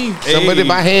Johnny. Somebody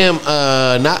buy him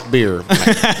not beer.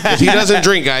 'Cause he doesn't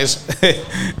drink, guys.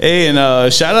 Hey,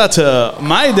 and shout out to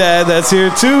my dad that's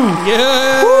here too.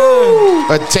 Yeah.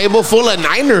 A table full of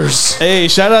Niners. Hey,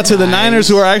 shout out to the Niners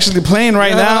who are actually playing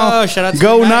right now. Shout out to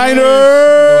Go the Niners!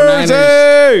 Go Niners.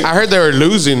 Hey! I heard they were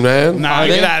losing, man. Nah, Are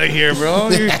get they? out of here, bro.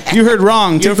 You heard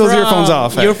wrong. Take those earphones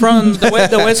off. You're from the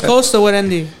West Coast or what,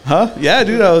 Andy? Huh? Yeah,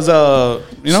 dude. I was,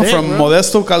 Sick, from bro.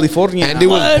 Modesto, California. Andy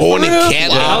was What? born in For real?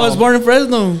 Canada. I was born in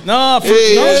Fresno. No,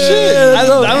 Hey, no yeah. shit.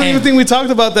 I don't even think we talked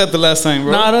about that the last time,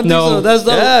 bro. No, I don't No. think so. That's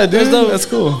dope. Yeah, dude, That's dope. that's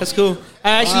cool. That's cool. I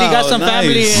actually Wow, got some nice.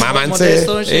 family in Mama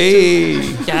Modesto and shit. Hey,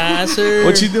 Too. Yeah, sir.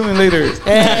 what you doing later?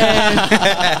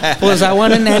 Was I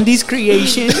one of Andy's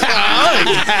creation?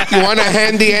 You want a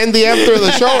handy Andy after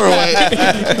the show or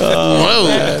what?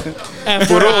 Whoa.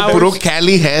 After hours. Puro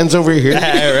Cali hands over here.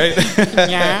 Yeah, right.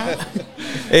 Yeah.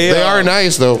 Hey, They are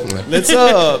nice though. let's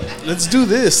do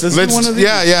this. Let's do one of these.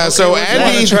 Yeah. So You wanna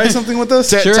Andy, try something with us?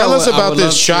 Sure, tell us I about would this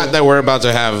love shot to. that we're about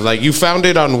to have. Like you found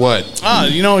it on what?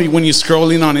 When you're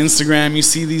scrolling on Instagram, you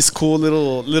see these cool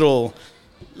little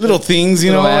things,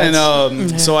 Little ads.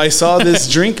 and so I saw this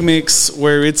drink mix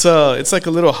where it's like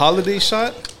a little holiday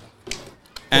shot,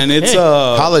 and it's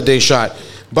Holiday shot.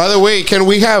 By the way, can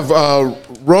we have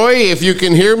Roy, if you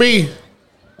can hear me,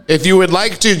 if you would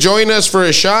like to join us for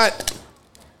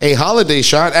a holiday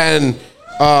shot, and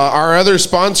our other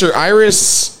sponsor,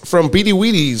 Iris from Petey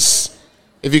Wheaties,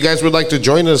 if you guys would like to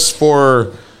join us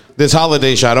for this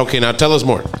holiday shot. Okay, now tell us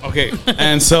more. okay,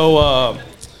 and so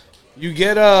you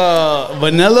get a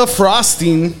vanilla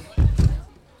frosting,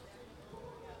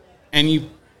 and you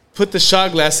put the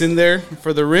shot glass in there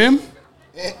for the rim.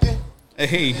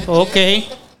 Hey, Okay.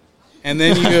 and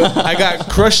then I got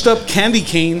crushed up candy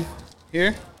cane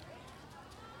here.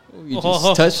 You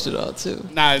just touched it all too.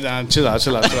 Nah, chill out.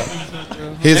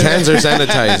 His hands are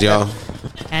sanitized, y'all.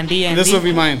 Andy. This will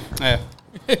be mine. Yeah.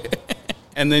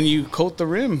 And then you coat the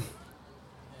rim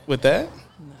with that.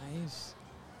 Nice.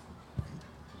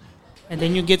 And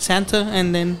then you get Santa,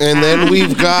 and then And then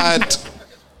we've got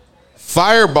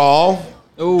Fireball.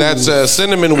 Ooh. That's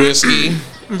cinnamon whiskey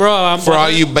bro, I'm for all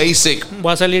you basic.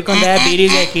 voy a salir con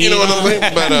diabetes de aquí. You know what I'm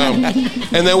saying? But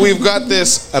and then we've got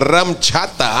this rum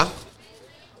chata,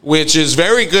 which is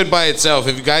very good by itself.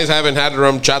 If you guys haven't had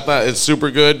rum chata, it's super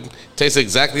good. Tastes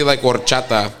exactly like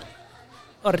horchata,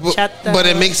 Horchata. but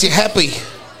it makes you happy.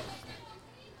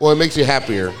 Well, it makes you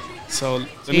happier. So let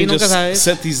Sí, me nunca just sabes.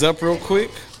 set these up real quick.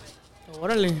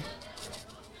 Órale.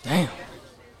 Damn.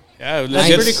 Yeah,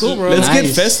 That's pretty cool, bro. Let's get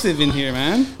Nice. festive in here,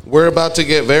 man. We're about to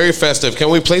get very festive. Can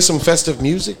we play some festive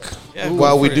music Yeah, go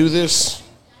while we for do it. this?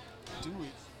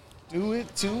 Do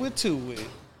it, to it.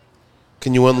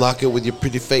 Can you unlock it with your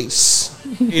pretty face?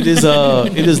 It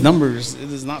is numbers.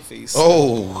 It is not face.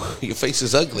 Oh, your face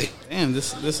is ugly. Damn,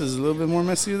 this is a little bit more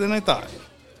messier than I thought.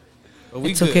 But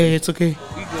we It's good. okay. It's okay.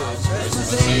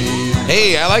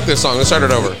 Hey, I like this song. Let's start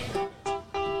it over.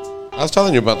 I was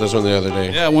telling you about this one the other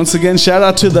day. Yeah, once again, shout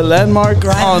out to the Landmark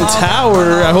on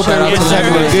Tower. I hope everyone's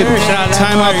having a good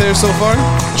time out there so far.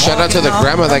 Shout out to the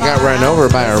grandma that got run over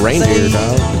by a reindeer,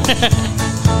 dog.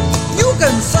 You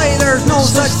can say there's no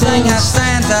such thing as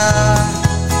Santa.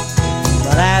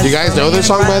 But as You guys for know me this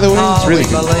and song, by the way? Grandpa, It's really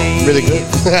we good. believe Really good.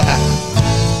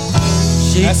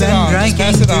 She's Pass it been on, just drinking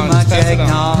pass it too on, much just pass it on.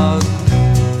 eggnog.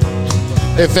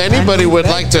 If anybody would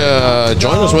like to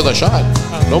join us with a shot,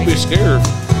 don't be scared.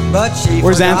 But she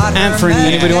Where's forgot her Anthony?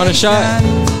 Anybody want a shot?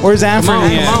 medication. Where's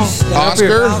Anthony? Come on.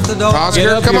 Oscar, Out the door. Oscar, Get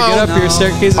up come here, on. get up here.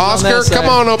 Staircase is on Oscar, that side. come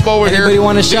on up over Anybody here.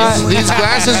 want a shot? These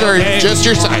glasses are just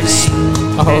your size.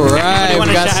 All right, We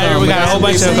we got some. We got a whole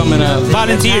bunch of coming up.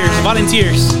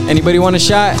 volunteers. Anybody want a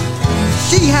shot?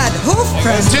 She had hoof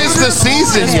prints. Tis the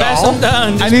season, Pass y'all. them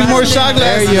down. I need more shot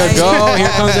There glasses. you go. Here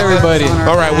comes everybody.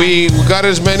 All right, we got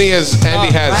as many as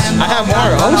Andy has. I have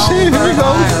more. Oh shit, here we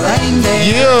go.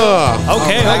 Yeah.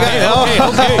 Okay. Okay.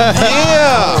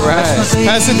 Yeah. All right.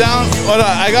 Pass it down. Hold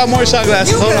on, I got more shot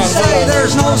glasses. You Hold can on, say hold on.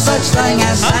 there's no such thing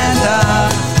as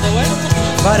Santa.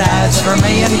 But as for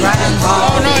me and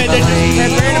Grandpa, Oh no, we they're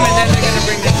believe. burning them and then they're gonna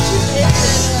bring them.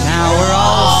 Now we're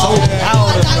all so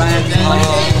proud of Grandpa.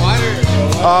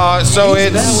 So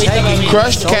it's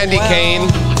crushed candy cane,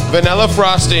 vanilla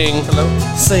frosting,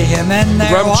 See him in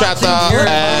there rum watching chata, your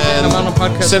I'm on a and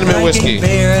podcast. cinnamon drinking whiskey.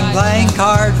 beer and playing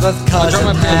cards with Drop my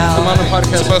cousin pen. I'm on a Hal.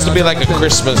 podcast. It's supposed to be like a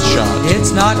Christmas shot.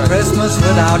 It's not Christmas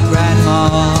without Grandma.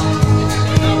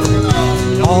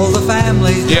 All the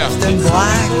family's Yeah. dressed in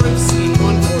black.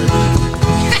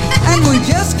 And we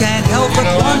just can't help but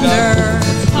wonder,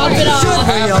 should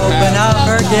we open up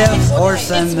her gifts or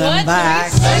send them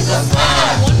back?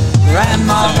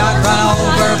 Grandma got run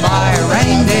over by a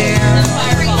reindeer,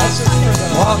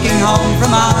 walking home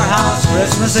from our house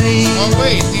Christmas Eve. Oh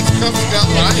wait, these cups got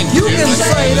lines. You can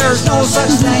say there's no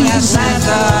such thing as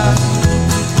Santa,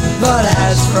 but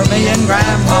as for me and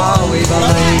Grandpa, we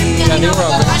believe.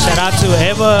 Shout out to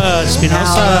Eva Now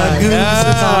Espinosa. the goose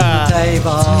is on the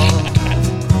table,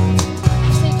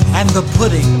 and the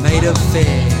pudding made of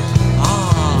fig.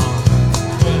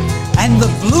 And the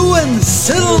blue and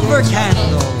silver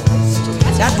candles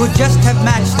that would just have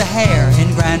matched the hair in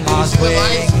Grandma's The wig.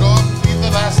 lines go up. Read the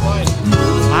last line.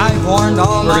 I warned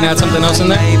all We're gonna my add something else in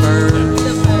there? neighbors.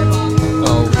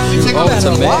 Oh, shoot. Oh, it's a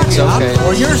Better watch mix. out Okay.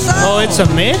 for yourself. Oh, it's a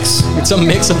mix. It's a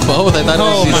mix of both. I thought it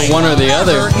Oh was my either one or the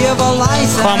other. Give a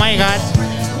license Oh my God.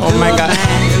 Oh my to a God.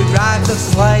 man who drives a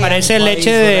sleigh and Parece plays leche with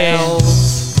de-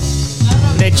 elves.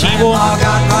 De chivo. Grandma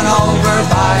got run over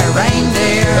by a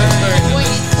reindeer,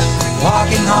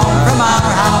 walking home from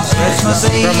our house Christmas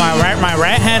Eve. Bro, my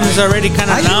right hand is already kind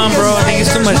Now of you numb, can bro. I say think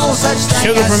it's too there's much no such thing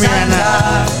sugar for as me right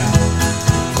now.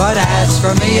 Santa, but as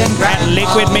for me and That Grandma,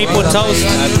 liquid maple we toast.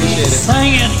 I appreciate it.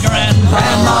 Sing it,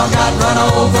 Grandma got run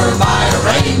over by a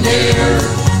reindeer,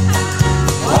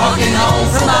 walking home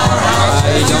from our house.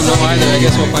 I don't know either. I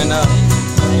guess we'll find out.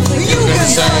 You can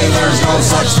say there's no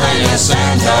such thing as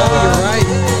Santa, You're right.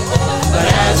 but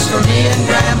as for me and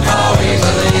Grandpa, we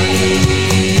believe.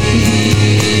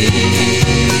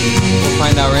 We'll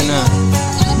find out right now.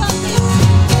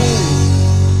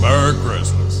 Merry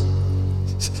Christmas.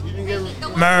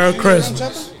 Merry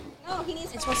Christmas. No, he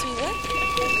needs. It's supposed to be what?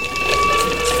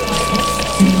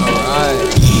 All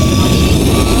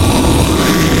right.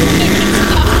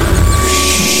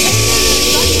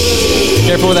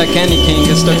 Careful with that candy cane.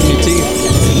 Gets stuck in your teeth.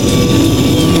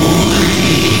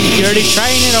 You already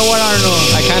trying it or what? I don't know.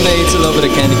 I kind of ate a little bit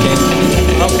of candy cane.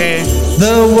 Okay.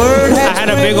 The word I had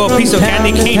a big old piece of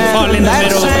candy cane fall in the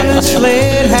that middle. Santa's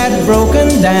sled had broken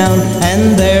down,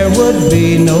 and there would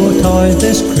be no toys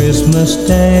this Christmas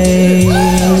day.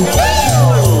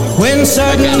 When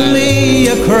suddenly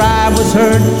a cry was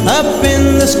heard up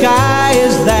in the sky,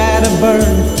 is that a bird?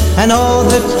 And all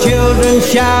the children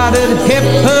shouted, hip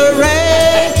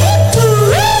hooray!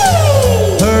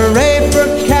 Hooray for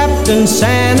Captain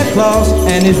Santa Claus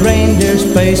and his reindeer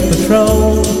space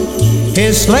patrol.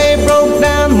 His sleigh broke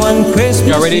down one Christmas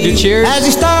Y'all ready to Eve cheers? as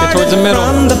he started Get towards the middle.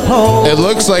 from the pole. It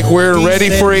looks like we're ready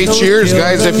for a cheers,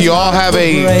 guys. If you all have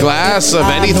a glass of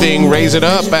anything, raise it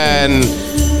up and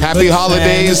Happy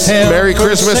holidays. Merry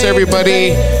Christmas,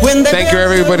 everybody. Thank you,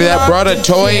 everybody that brought a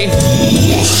toy.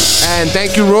 And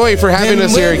thank you, Roy, for having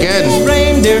us here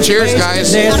again. Cheers,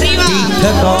 guys. Arriba,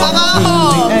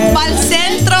 abajo, pa'l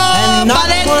centro, And pa' not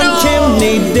one dentro.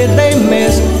 chimney did they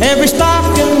miss. Every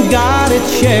stocking got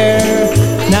its share.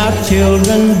 Now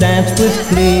children dance with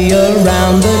glee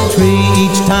around the tree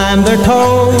each time they're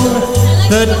told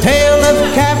the tale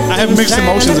of Captain I have mixed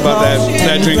emotions about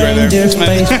that drink right there.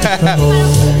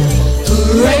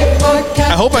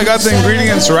 I hope I got the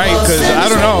ingredients right, because I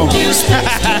don't know.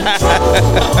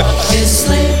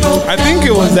 I think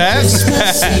it was that.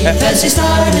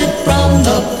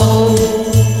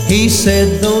 He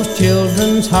said those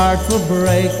children's hearts will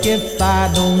break if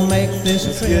I don't make this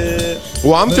trip.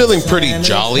 Well, I'm feeling pretty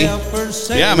jolly.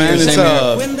 Yeah, man. It's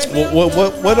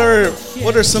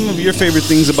what are some of your favorite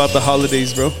things about the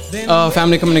holidays, bro?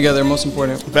 Family coming together, most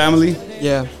important. Family?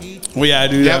 Yeah. Well, yeah, I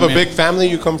do. You that, have a man. big family?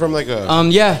 You come from like a...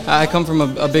 Yeah, I come from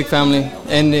a big family,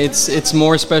 and it's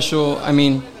more special. I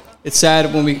mean, it's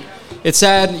sad,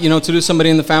 you know, to lose somebody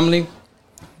in the family,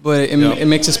 but it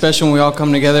makes it special when we all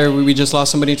come together. We just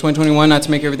lost somebody in 2021, not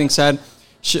to make everything sad.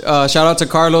 Shout out to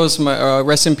Carlos,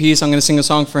 rest in peace. I'm gonna sing a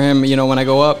song for him, you know, when I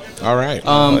go up. All right.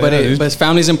 But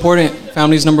family's important.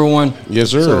 Family's number one.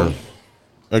 Yes, sir. So-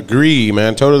 Agree,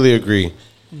 man. Totally agree.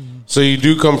 So you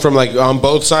do come from like on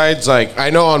both sides. Like I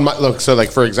know on my so like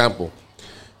for example,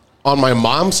 on my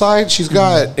mom's side, she's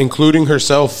got including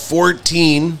herself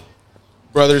 14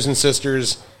 brothers and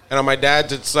sisters, and on my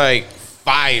dad's it's like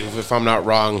 5 if I'm not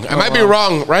wrong. I might be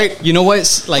wrong, right? You know what?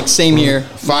 It's like same here.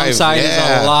 5, Mom's side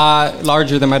yeah. is a lot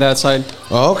larger than my dad's side.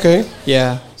 Oh, okay.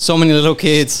 Yeah, so many little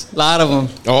kids, a lot of them.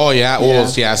 Oh yeah. Well, Yeah.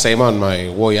 yeah. Same on my.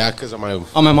 Well, yeah, because on my.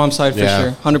 On my mom's side, for Yeah.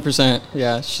 sure, 100%.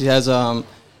 Yeah, she has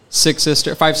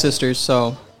 5 sisters,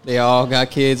 so they all got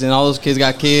kids, and all those kids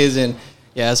got kids, and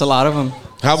yeah, it's a lot of them.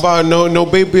 How about no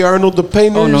baby Arnold the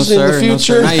painters Oh no, sir, in the future? no,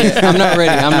 sir. Not yet. I'm not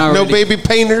ready. No ready. baby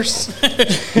painters.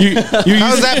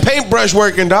 How's that paintbrush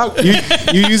working, dog? You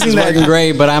using It's that? working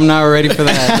great, but I'm not ready for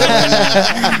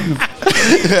that.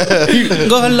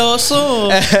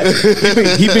 Goloso.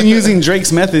 He's been using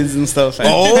Drake's methods and stuff.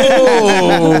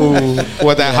 Oh,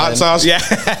 what that hot sauce? Yeah.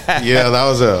 Yeah,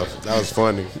 that was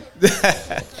funny.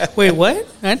 Wait, what?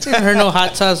 I didn't heard no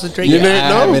hot sauce with Drake. You didn't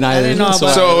know? I haven't either. I didn't know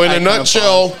about So, in I a kinda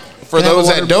nutshell, for those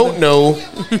that don't know,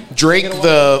 Drake,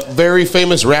 the very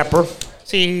famous rapper,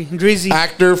 See, Drizzy.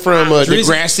 actor from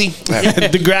Degrassi,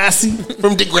 Degrassi.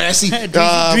 from Degrassi,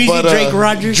 Drizzy Drake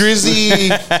Rogers. Drizzy,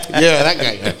 yeah, that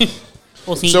guy.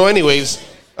 Well, see, So, anyways,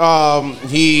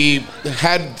 he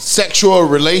had sexual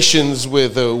relations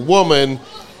with a woman,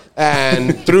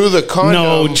 and threw the condom.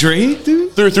 No, Drake,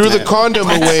 dude. Threw the condom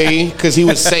away because he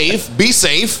was safe. Be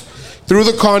safe. Threw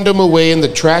the condom away in the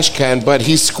trash can, but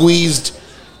he squeezed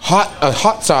a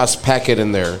hot sauce packet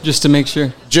in there. Just to make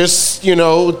sure. Just, you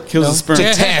know, Kills the sperm.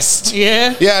 to test.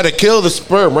 yeah. Yeah, to kill the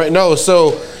sperm, right? No,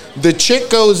 so the chick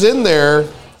goes in there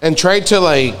and tried to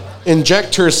like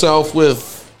inject herself with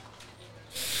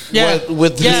Yeah.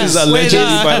 with Yeah. This is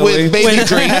allegedly, by the way. with baby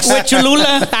drinks. With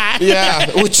Cholula. Yeah,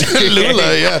 with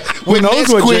Cholula, yeah. Who With knows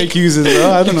what Nesquik. Drake uses,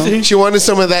 bro? I don't know. She wanted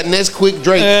some of that Nesquik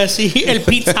drink. See, El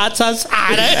Pete's hot sauce.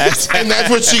 And that's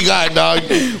what she got, dog.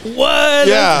 What?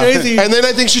 Yeah. That's crazy. And then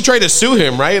I think she tried to sue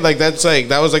him, right? Like that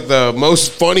was like the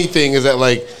most funny thing is that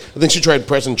like I think she tried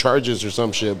pressing charges or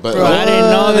some shit. But Bro, I didn't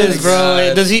know this,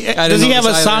 bro. Does he didn't does he know have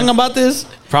a this song either. about this?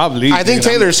 Probably. I think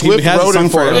dude. Taylor He Swift has a wrote song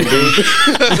it for him, dude.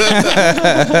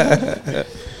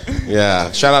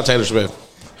 Yeah. Shout out Taylor Swift.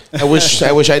 I wish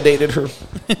I dated her.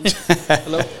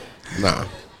 Hello? Nah.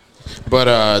 But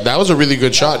that was a really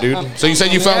good shot, dude. So you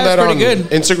said you found Yeah, that it's on pretty good.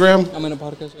 Instagram? I'm in a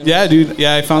podcast. Right Yeah, dude.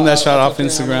 Yeah, I found that shot off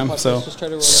Instagram. So Just try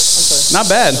to roll it. I'm sorry. not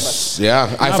bad.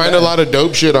 Yeah. I find bad. a lot of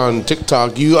dope shit on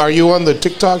TikTok. Are you on the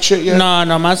TikTok shit yet? No,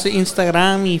 más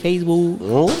Instagram y Facebook.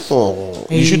 Oh.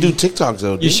 You should do TikToks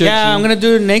though, dude. You should. Yeah, I'm gonna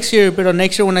do it next year, but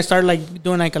next year when I start like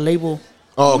doing like a label.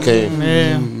 Oh, okay.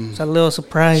 Yeah, it's a little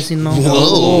surprise, you know.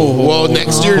 Whoa. Well,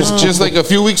 next year's just like a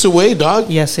few weeks away, dog.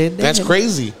 Yes, it. That's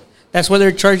crazy. That's why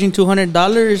they're charging $200.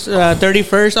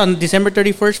 31st on December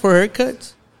 31st for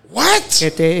haircuts. What?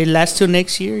 It lasts till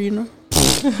next year, you know.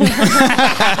 So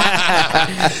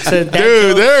that Dude,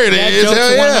 joke- there it that is. joke's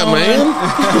Hell yeah, 101. man.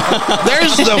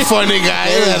 There's the funny guy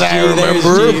that I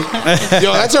remember.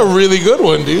 Yo, that's a really good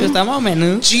one, dude. Estamos a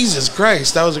menú. Jesus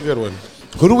Christ, that was a good one.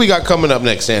 Who do we got coming up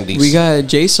next, Sandy? We got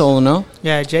J Soul, no?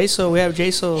 Yeah, J-So. We have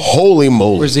J-So. Holy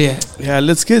moly. Where's he at? Yeah,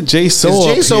 let's get J Soul.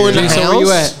 Is J-So in the J-So, house? where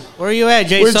you at? Where are you at,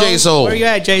 J-So? Where's J-So? Where you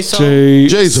at, J-So?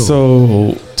 J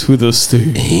Soul to the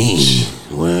stage.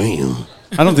 Where are you?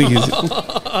 I don't think he's.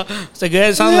 It's a good.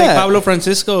 It sounds like Yeah. Pablo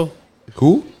Francisco.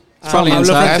 Who? Probably Pablo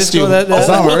inside. Francisco, I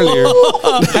saw him earlier.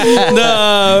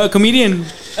 the comedian.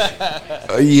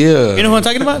 Yeah. You know who I'm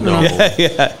talking about? No.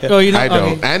 Yeah. Oh, you know? I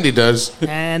don't. Okay. Andy does.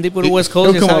 And they put the West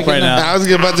Coast. He'll come up right now. I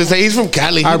was about to say he's from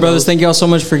Cali. All right, brothers. Thank you all so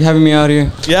much for having me out here.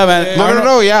 Yeah, man.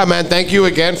 No. Yeah, man. Thank you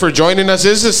again for joining us.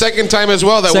 This is the second time as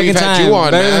well that Second we've had time. you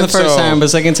on, Better man. than the first time, but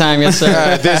second time, yes,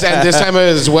 sir. This time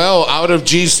as well, out of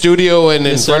G's studio and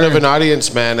in Yes, front sir. of an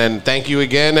audience, man. And thank you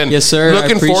again. And Yes, sir. I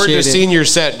Looking forward to appreciate it. seeing your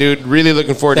set, dude. Really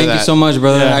looking forward Thank to that. you so much,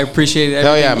 brother. Yeah. I appreciate it.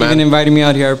 Hell yeah, man. Even inviting me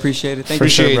out here, I appreciate it. Thank you.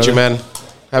 Appreciate you, man.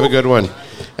 Have a good one.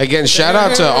 Again, shout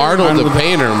out to Arnold the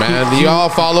Painter, man. Do y'all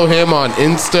follow him on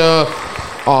Insta,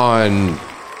 on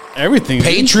Everything. dude.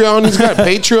 Patreon? He's got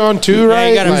Patreon too, Yeah, right?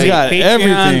 you got Like, He's got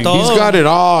everything. todo. he's got it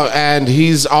all, and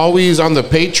he's always on the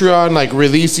Patreon, like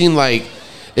releasing like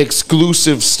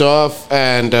exclusive stuff,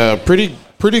 and pretty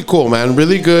cool, man.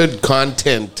 Really good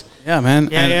content. Yeah, man.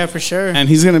 Yeah, for sure. And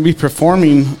he's gonna be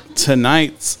performing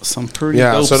tonight. Some pretty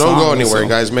Yeah, dope so don't go songs, anywhere, so.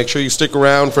 guys. Make sure you stick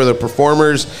around for the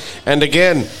performers. And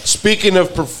again, speaking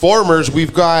of performers,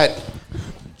 we've got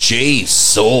Jay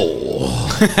Soul.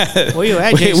 Where you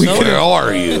at, Wait, Jay we Soul? Where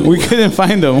are you? We couldn't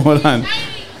find him. Hold on.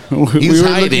 He's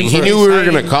hiding. He knew we were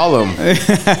going to call him.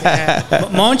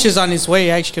 Monch is on his way,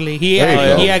 actually. He There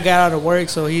you go. had got out of work,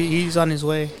 so he's on his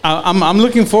way. I'm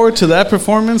looking forward to that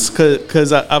performance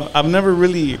because I've never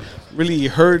really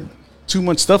heard too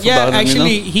much stuff Yeah, about him.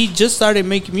 actually, you know? he just started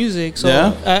making music. So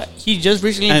Yeah? he just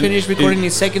recently And finished recording it-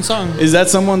 his second song. Is that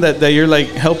someone that you're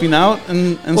like helping out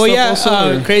and Well, stuff yeah,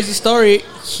 also? or- crazy story.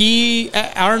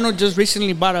 Arnold just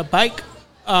recently bought a bike,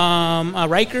 a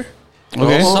Riker.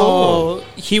 Okay. So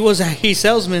he was a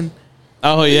salesman.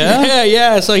 Oh yeah.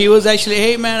 Yeah. So he was actually,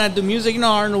 hey man, I do music. You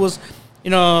know, Arnold was,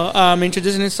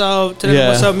 introducing himself, telling him Yeah.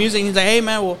 what's up music. He's like, hey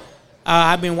man, well,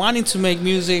 I've been wanting to make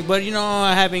music, but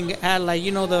I haven't had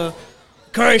the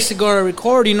courage to go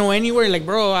record, anywhere. Like,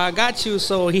 bro, I got you.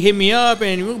 So he hit me up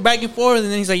and we went back and forth, and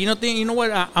then he's like, you know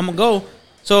what, I'm gonna go.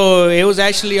 So it was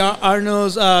actually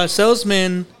Arnold's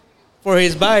salesman for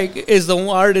his bike is the one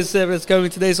artist that's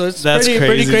coming today. So it's That's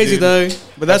pretty crazy, dude. though.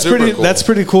 But that's Super pretty. cool. That's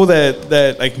pretty cool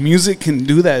that like music can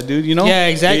do that, dude. You know? Yeah,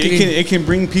 exactly. It can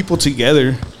bring people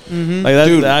together. Like that,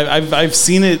 Dude. I've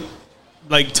seen it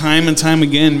like time and time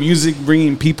again. Music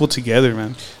bringing people together,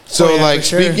 man. So, Oh, yeah, like, for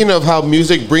sure. speaking of how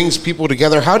music brings people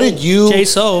together, how did you... Jay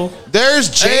Soul. There's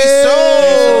Jay Hey!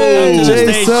 Soul! Jay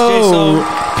Stage, Soul.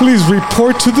 Please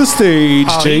report to the stage,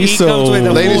 Jay He comes with Soul. a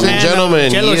Ladies full and hand of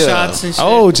gentlemen, Jello yeah. shots and shit.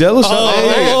 Oh, Jello shot.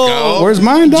 there you go. Where's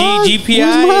mine, dog?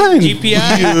 GPI. Where's mine?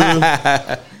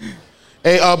 GPI.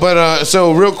 Hey,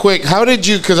 so real quick, how did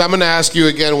you... Because I'm going to ask you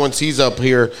again once he's up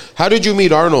here. How did you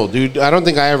meet Arnold, dude? I don't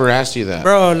think I ever asked you that.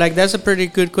 Bro, like, that's a pretty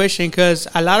good question because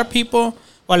a lot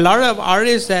of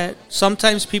artists that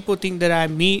sometimes people think that I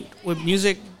meet with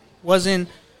music wasn't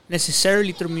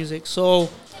necessarily through music. So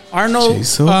Arnold, Jay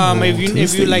Soul,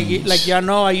 if you like y'all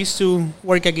know, I used to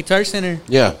work at Guitar Center.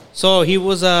 Yeah. So he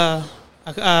was a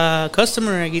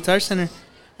customer at Guitar Center,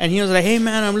 and he was like, "Hey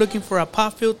man, I'm looking for a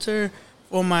pop filter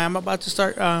for I'm about to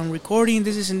start recording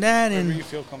this and that." And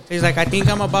he's like, I think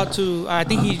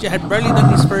he had barely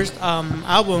done his first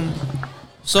album,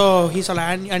 so he's like,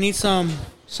 I need some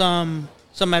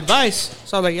advice.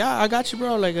 So I was like, yeah, I got you,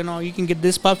 bro. Like, you can get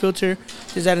this pop filter,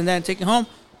 this, that, and that, and take it home.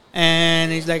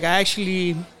 And he's like, I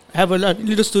actually have a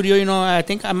little studio. I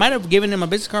think I might have given him my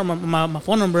business card, my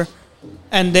phone number,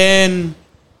 and then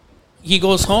he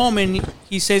goes home and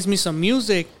he sends me some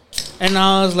music. And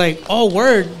I was like, oh,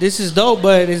 word, this is dope,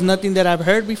 but it's nothing that I've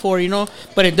heard before,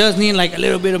 But it does need, like, a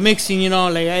little bit of mixing,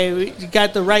 Like, I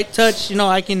got the right touch,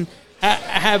 I can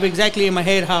have exactly in my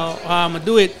head how I'm going to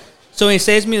do it. So he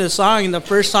sends me the song, and the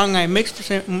first song I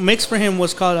mixed for him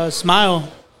was called Smile.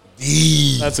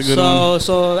 That's a good one.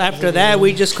 So after that,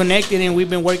 we just connected, and we've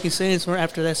been working since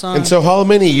after that song. And so how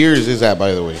many years is that,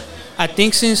 by the way? I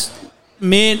think since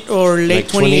mid or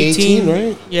late Like 2018,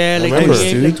 right? Yeah, I like remember.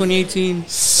 2018.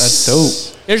 That's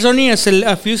dope. There's only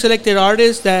a few selected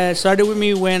artists that started with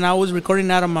me when I was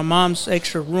recording out of my mom's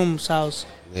extra room's house.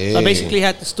 So I basically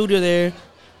had the studio there,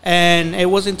 and it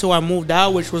wasn't until I moved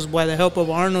out, which was by the help of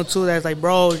Arnold too. That's like,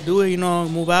 bro, do it,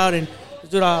 move out, and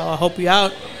dude, I'll help you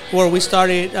out. Where we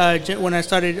started,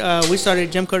 we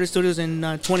started Gem Cutter Studios in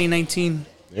 2019.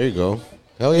 There you go.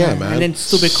 Hell yeah, man. And then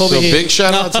stupid COVID So hit. big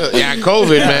shout out to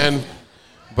COVID, man.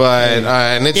 But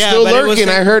and it's still but it was lurking.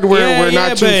 I heard we're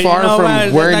not too but far from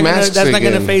what? wearing masks That's not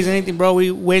again. gonna phase anything, bro. We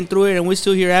went through it, and we're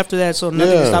still here after that, so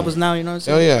nothing Yeah. can stop us now. You know what I'm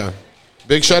saying? Hell yeah.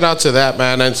 Big shout out to that,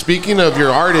 man. And speaking of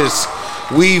your artists,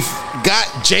 we've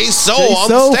got Jay So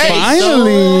So on stage.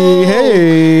 finally,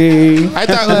 hey.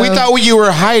 We thought you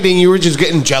were hiding. You were just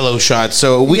getting Jello shots,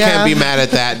 so we can't be mad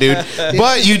at that, dude.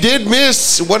 But you did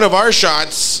miss one of our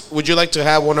shots. Would you like to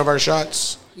have one of our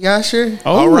shots? Yeah, sure.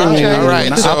 All right, all right.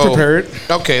 Not So, prepared.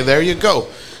 okay, there you go.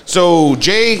 So,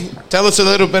 Jay, tell us a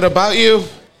little bit about you.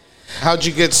 How'd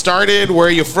you get started? Where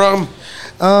are you from?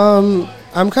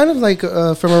 I'm kind of like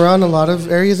from around a lot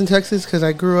of areas in Texas because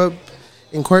I grew up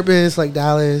in Corpus, like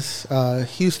Dallas,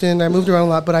 Houston. I moved around a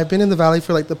lot, but I've been in the Valley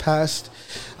for like the past,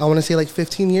 I want to say like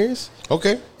 15 years.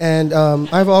 Okay. And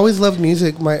I've always loved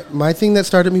music. My thing that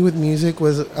started me with music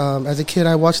was as a kid,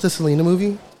 I watched the Selena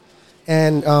movie.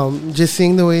 And just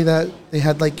seeing the way that they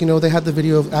had they had the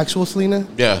video of actual Selena.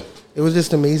 Yeah. It was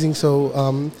just amazing.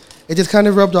 So it just kind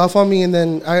of rubbed off on me. And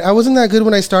then I wasn't that good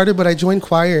when I started, but I joined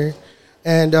choir.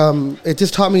 And it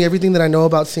just taught me everything that I know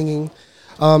about singing.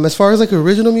 As far as like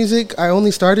original music, I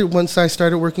only started once I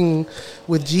started working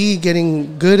with G,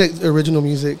 getting good at original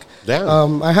music.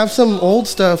 Damn. I have some old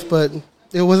stuff, but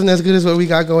it wasn't as good as what we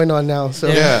got going on now. So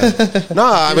Yeah. No,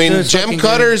 I mean, It's Gem fucking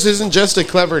Cutters isn't just a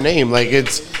clever name. Like,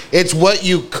 it's what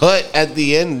you cut at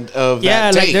the end of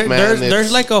Yeah, that like tape, man.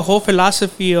 there's like a whole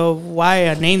philosophy of why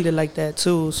I named it like that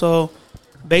too. So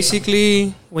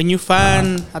basically, when you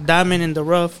find a diamond in the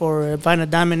rough or find a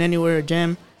diamond anywhere, a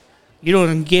gem, you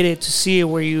don't get it to see it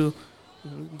where you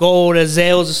go to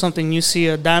Zales or something. You see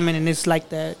a diamond and it's like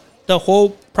that. The whole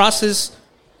process,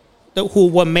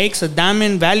 what makes a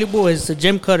diamond valuable is the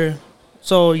gem cutter.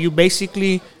 So you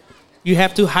basically you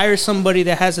have to hire somebody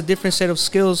that has a different set of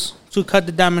skills to cut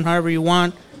the diamond however you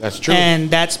want. That's true. And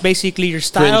that's basically your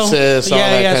style. Princess, all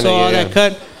that kinda, so all yeah. that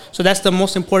cut. So that's the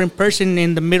most important person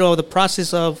in the middle of the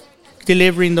process of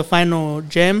delivering the final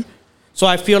gem. So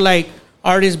I feel like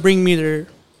artists bring me their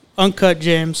uncut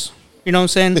gems. You know what I'm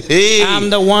saying? Hey, I'm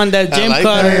the one that I gem like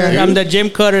cutter. that, dude. I'm the gem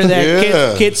cutter that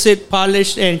Yeah. kits it,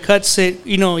 polished, and cuts it.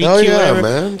 You know, Hell EQ, yeah, whatever,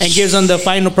 man. and gives them the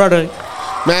final product.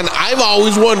 Man, I've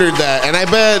always wondered that, and I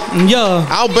bet Yeah.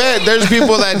 I'll bet there's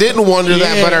people that didn't wonder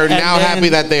that, Yeah, but are and now then- happy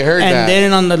that they heard and that.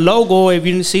 then on the logo, if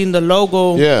you've seen the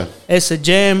logo, Yeah. it's a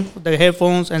gem, the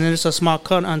headphones, and then there's a small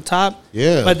cut on top.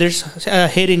 Yeah. But there's a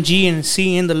hidden G and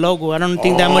C in the logo. I don't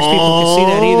think that much people can see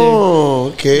that either.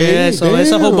 Oh, okay. Yeah, so it's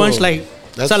a whole Damn. bunch like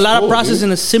That's it's a lot cool, of process dude.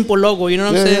 in a simple logo. You know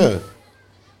what Yeah, I'm saying? yeah.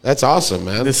 That's awesome,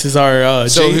 man. This is our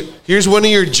So Jay. here's one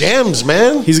of your jams,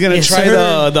 man. He's gonna Yes, try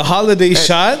sir. the holiday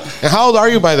shot. And how old are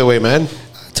you, by the way, man?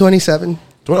 27.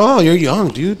 Oh, you're young,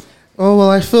 dude. Oh,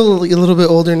 well, I feel a little bit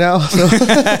older now. So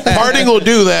Partying will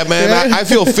do that, man. I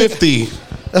feel 50,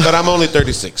 but I'm only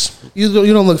 36. you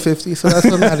don't look 50, so that's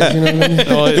what matters. You know what I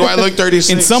mean? Do I look 36?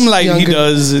 In some light, he Younger.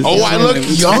 does. Oh, I look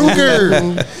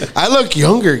younger. I look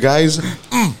younger, guys.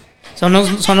 Son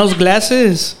those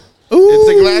glasses. It's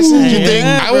the glasses. You Yeah, think?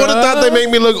 I would have thought they make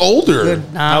me look older.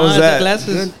 Nah, How was it's the that?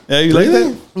 glasses. Yeah, you like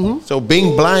that? So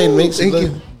being blind makes it Thank look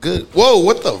you. good. Whoa,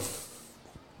 what the?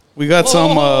 We got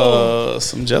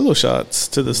some Jello shots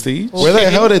to the stage. Where the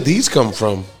hell did these come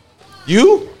from?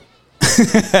 You?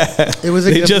 It was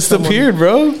a They gift just from someone. appeared,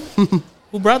 bro.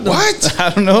 Who brought them? What? I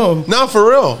don't know. No, for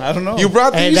real. I don't know. You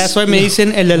brought Hey, these? that's why me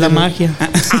dicen el de la magia.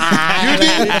 You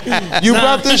did? You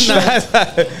brought this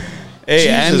shit? Hey,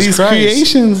 Jesus Andy's Christ.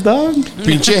 creations, dog.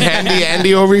 Pinche handy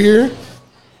Andy over here.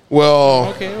 Well,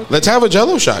 Okay. let's have a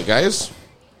Jello shot, guys.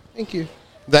 Thank you.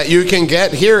 That you can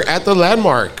get here at the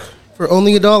Landmark For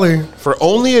only $1. for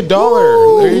only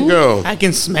 $1. There you go. I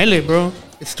can smell it, bro.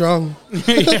 It's strong.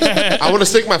 I want to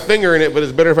stick my finger in it, but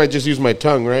it's better if I just use my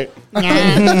tongue, right?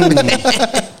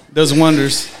 Does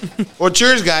wonders. Well,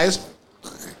 cheers, guys.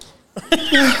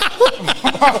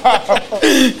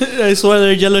 I swear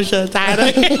they're yellow shots.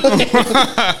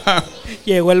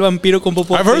 Llegó el vampiro con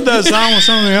popote. I've heard that song with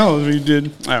something else we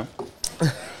did. Oh.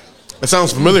 That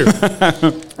sounds familiar.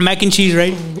 Mac and cheese,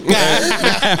 right?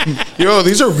 Yo,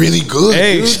 these are really good.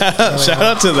 Hey, dude. shout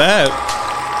out to that.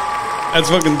 That's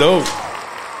fucking dope.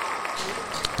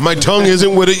 My tongue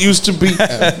isn't what it used to be.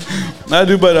 I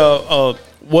do, but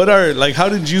what are like? How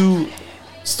did you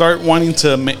start wanting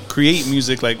to create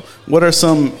music? Like, what are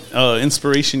some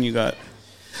inspiration you got?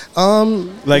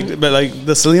 Like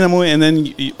the Selena movie, and then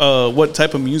what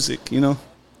type of music? You know?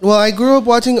 Well, I grew up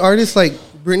watching artists like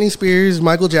Britney Spears,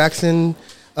 Michael Jackson,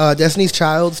 Destiny's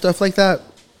Child, stuff like that.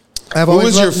 I've Who always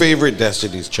was your loved- favorite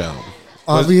Destiny's Child?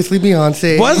 Obviously,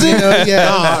 Beyonce. Was it? You know, yeah.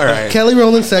 Oh, all right. Kelly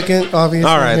Rowland second, obviously.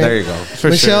 All right, there you go.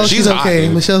 Michelle, She's she's hot, okay.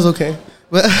 dude. Michelle's okay.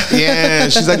 But Yeah,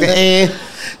 she's like, eh.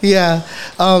 yeah.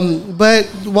 But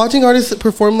watching artists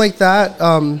perform like that,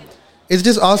 it's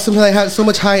just awesome. I had so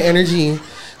much high energy.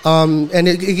 And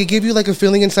it gave you like a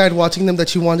feeling inside watching them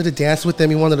that you wanted to dance with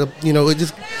them. You wanted to, it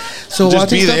just Just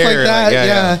watching be stuff there, like that. like,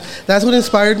 yeah. That's what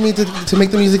inspired me to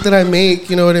make the music that I make.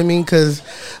 You know what I mean? Because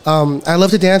I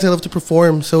love to dance. I love to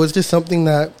perform. So it's just something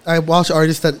that I watch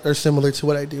artists that are similar to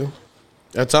what I do.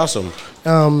 That's awesome.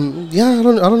 Yeah, I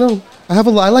don't know.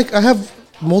 I have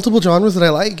multiple genres that I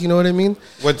like. You know what I mean?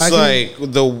 What's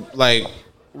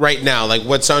right now? Like,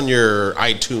 what's on your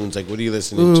iTunes? Like, what are you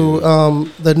listening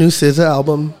to? The new SZA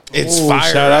album. It's Ooh,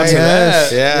 fire. shout out to right?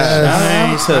 that. Yeah.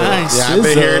 Nice, nice. Yeah, I've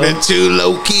been hearing it too.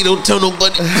 Low key, don't tell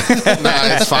nobody.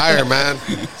 Nah, it's fire, man.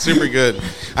 Super good.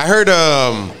 I heard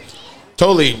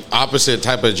totally opposite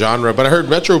type of genre, but I heard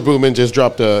Metro Boomin just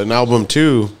dropped an album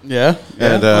too. Yeah.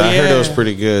 And I heard it was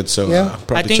pretty good. So Yeah.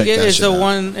 probably I think check that it's shit the out.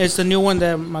 one. It's the new one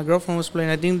that my girlfriend was playing.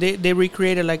 I think they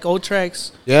recreated like old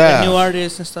tracks, Yeah. like new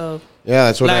artists and stuff. Yeah,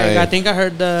 that's what Like I I think I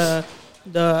heard the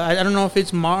I don't know if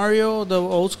it's Mario, the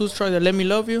old school track, the "Let Me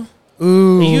Love You."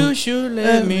 Ooh. You should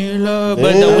let me love,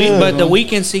 Yeah. but the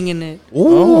Weeknd singing it.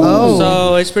 Oh.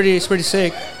 So it's pretty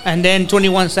sick. And then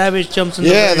 21 Savage jumps in.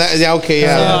 Yeah, the verse. okay, So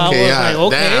yeah, okay, I was yeah. like,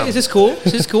 okay, Damn. this is cool.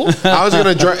 This is cool. I was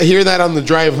gonna hear that on the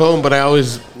drive home, but I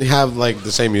always have like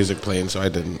the same music playing, so I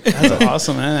didn't. That's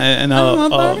awesome, man. And I'm a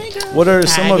Barbie girl. what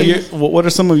are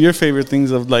some of your favorite things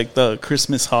of like the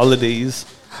Christmas holidays?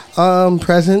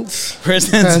 Presents.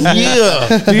 Presents.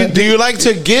 Yeah. Do you like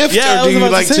to gift Yeah, I or was do you about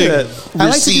to like say to that. I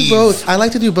like to do receive? both. I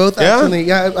like to do both. Yeah? Actually,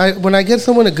 yeah. When I get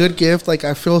someone a good gift, like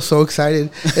I feel so excited.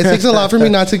 It takes a lot for me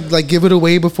not to like give it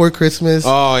away before Christmas.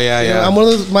 Oh yeah, You know, yeah. I'm one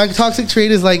of those. My toxic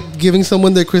trait is like giving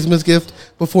someone their Christmas gift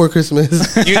before Christmas.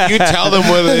 you tell them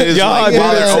what it is. Yeah, like, dude,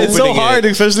 while they're it's so opening hard,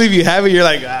 it. especially if you have it. You're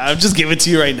like, I'll just give it to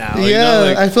you right now. Yeah, you know,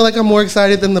 like, I feel like I'm more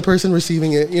excited than the person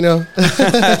receiving it. You know,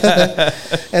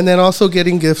 and then also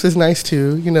getting gifts is nice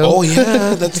too. You know. Oh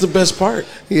yeah, that's the best part.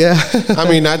 Yeah. I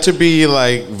mean, not to be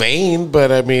like vain,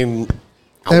 but I mean,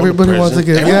 I Everybody wants a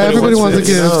present. gift. Yeah, everybody wants a it,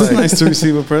 you gift. know, it's like- nice to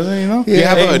receive a present, you know?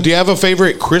 Yeah. Do you have a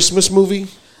favorite Christmas movie?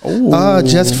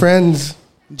 Just Friends.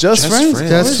 Just friends.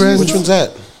 Just Friends. Which one's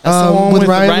that? That's the one with with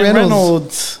Ryan Ryan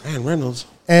Reynolds. Ryan Reynolds.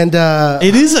 And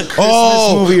It is a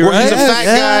Christmas movie, where right? he's a fat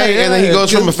guy, and then he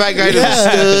goes from a fat guy to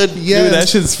the stud. yeah, Dude, that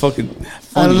shit's fucking I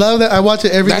funny. love that. I watch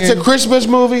it every That's year. a Christmas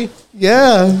movie.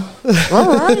 Yeah.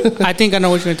 I think I know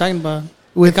what you're talking about.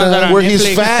 With comes out on Where he's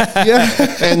Netflix. fat,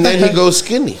 yeah. and then he goes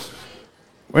skinny.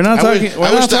 We're not I talking. wish- We're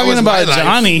I wish not that talking was my about life.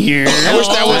 Johnny here. I wish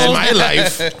that was my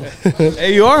life.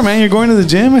 Hey, you are, man. You're going to the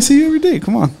gym. I see you every day.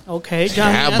 Come on. Okay,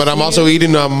 Johnny. Yeah, I but I'm see also it.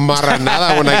 eating a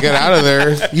marinada when I get out of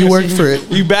there. You worked for it.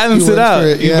 You balance You it went out. for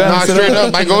it, You yeah. Nah, balance it straight out.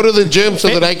 up, I go to the gym so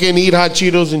that I can eat hot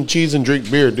Cheetos and cheese and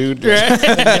drink beer, dude.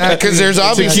 Because there's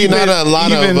obviously not a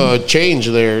lot even. of change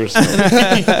there. So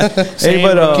Hey,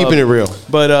 but keeping it real.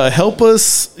 But help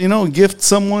us, gift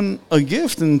someone a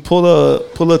gift and pull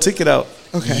a ticket out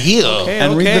Okay. Yeah.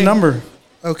 and read the number.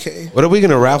 Okay. What are we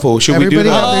gonna raffle? Should we Everybody do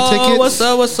that? have their tickets. What's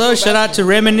up? What's up? Shout out to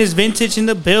Reminisce Vintage in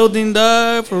the building,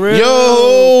 dog. For real.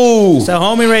 Yo! It's a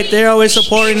homie right there, always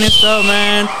supporting this stuff,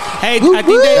 man. Hey, I think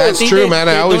they, That's I think true, they, man.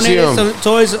 I they always see donated 'em. some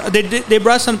toys. They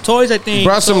brought some toys, I think.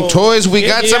 Brought some toys. We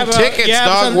got some tickets,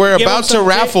 dog. We're give 'em about to some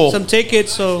raffle. some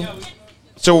tickets. So,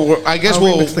 So I guess I'll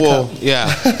we'll remix the cup.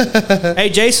 yeah. hey,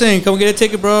 Jason, come get a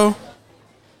ticket, bro.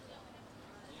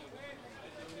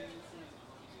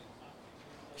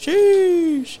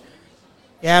 Sheesh.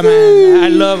 Yeah, man. I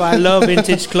love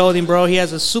vintage clothing, bro. He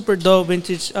has a super dope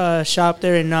vintage shop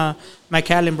there in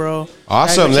McAllen, bro.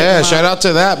 Awesome. Yeah. Shout out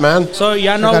to that, man. So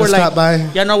y'all know gotta where stop by.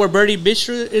 y'all know where Birdie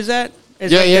Bistro is at?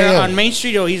 It's Yeah, right yeah, there yeah. on Main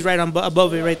Street. Oh, he's right on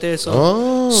above it, right there. So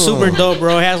Oh. super dope,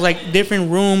 bro. It has like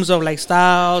different rooms of like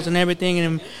styles and everything,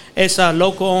 and it's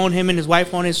local owned. Him and his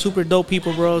wife own it. Super dope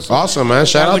people, bro. So Awesome, man.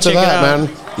 Shout Y'all out to go check it that, out. man.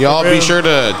 Y'all For be real. sure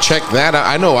to check that out.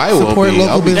 I know I will Support be. local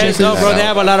I'll be businesses. that's dope, bro. checking They that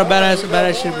have out. a lot of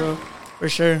badass shit, bro. For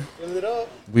sure.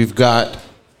 We've got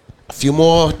a few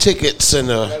more tickets and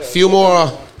a few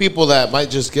more people that might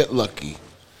just get lucky.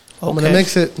 I'm gonna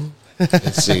mix it.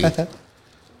 Let's see.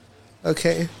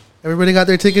 Okay. Everybody got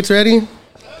their tickets ready?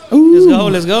 Let's go.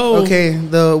 Let's go. Okay.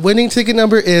 The winning ticket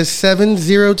number is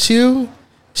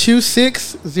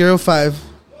 702-2605.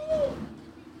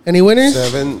 Any winners?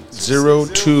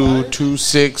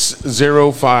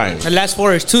 7022605. The last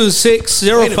four is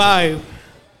 2605.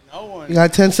 You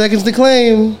got 10 seconds to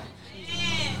claim.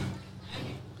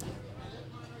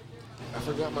 I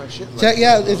forgot my shit. Check.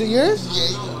 Yeah. Is it yours?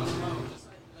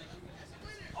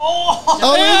 Oh,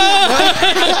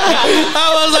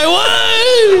 I was like,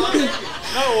 what?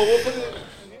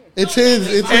 it's his.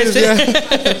 It's his.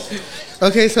 Yeah.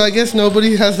 Okay. So I guess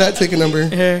nobody has that ticket number.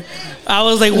 Yeah. I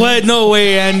was like, what? No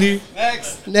way, Andy.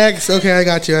 Next. Okay. I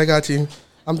got you.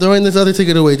 I'm throwing this other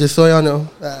ticket away just so y'all know.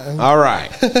 All right.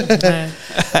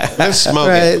 Let's smoke All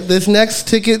right, it. this next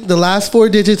ticket, the last 4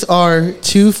 digits are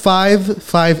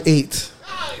 2558.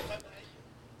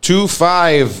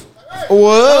 25.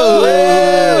 Whoa.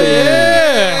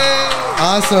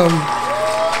 Awesome.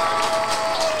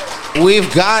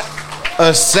 We've got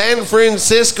a San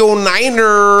Francisco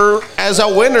Niner as a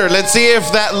winner. Let's see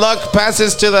if that luck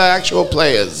passes to the actual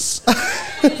players.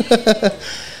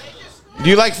 Do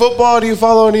you like football? Do you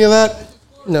follow any of that?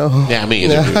 No. Yeah, me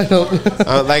either. Yeah, I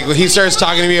don't. Like when he starts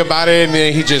talking to me about it, and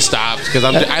then he just stops because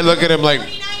I look at him like,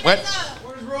 what?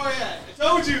 Where's Roy at? I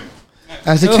told you.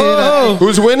 As a kid,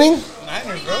 Who's winning?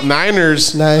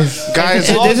 Niners. nice. Guys,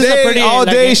 All This is a day, pretty, all like,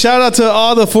 day. Shout out to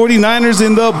all the 49ers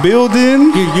in the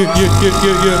building.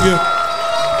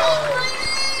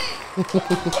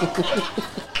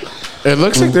 it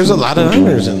looks like there's a lot of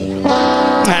Niners in there.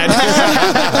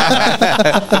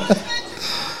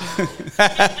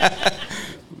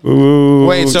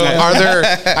 Wait, so are there?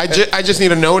 I just need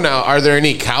to know now. Are there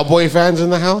any Cowboy fans in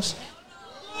the house?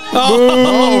 All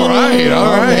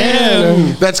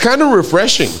right. That's kind of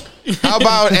refreshing. How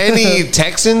about any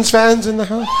Texans fans in the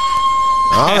house?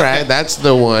 All right, that's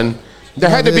the one. There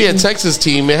had to be a Texas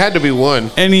team. It had to be one.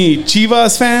 Any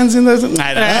Chivas fans in the? Start Wait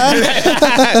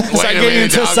a getting minute,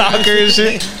 into dog. soccer and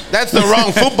shit. That's the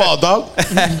wrong football, dog.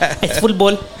 It's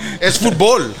football. It's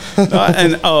football.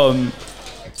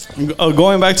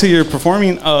 Going back to your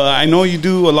performing, I know you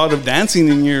do a lot of dancing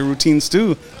in your routines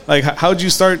too. Like, how'd you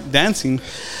start dancing?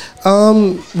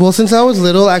 Well, since I was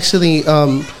little, actually,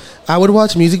 I would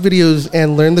watch music videos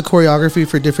and learn the choreography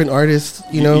for different artists.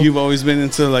 You know, You've always been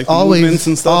into like the movements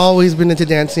and stuff. always been into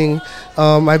dancing.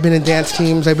 I've been in dance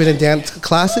teams. I've been in dance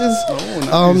classes.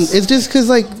 Nice. It's just because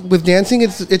like with dancing,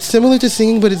 it's similar to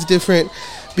singing, but it's different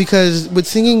because with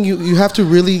singing, you have to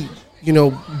really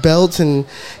belt and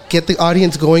get the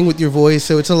audience going with your voice,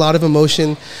 so it's a lot of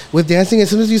emotion. With dancing, as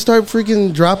soon as you start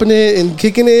freaking dropping it and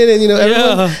kicking it, and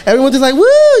everyone's just like, woo,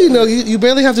 you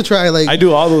barely have to try. Like I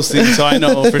do all those things, so I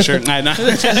know for sure. I know.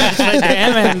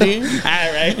 Damn, Andy. All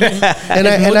right. and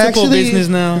I Multiple actually business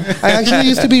now. I actually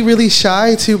used to be really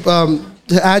shy to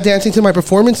add dancing to my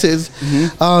performances.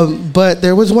 But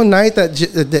there was one night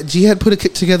that G had put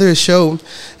together a show,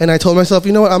 and I told myself,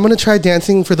 you know what, I'm going to try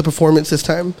dancing for the performance this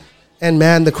time. And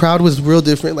man, the crowd was real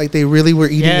different. Like they really were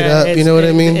eating it up. You know what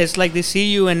I mean? It's like they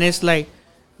see you, and it's like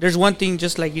there's one thing,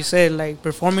 just like you said, like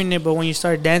performing it, but when you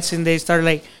start dancing, they start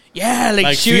like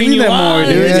Like cheering feeding you them on.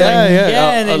 more, dude. It's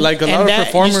Yeah. and then- Like a and lot of that,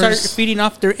 performers. you start feeding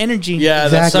off their energy. Yeah,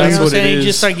 Exactly. So you know that's what I'm what saying? it You is.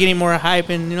 just start getting more hype,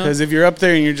 and Because if you're up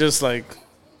there and you're just like,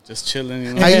 just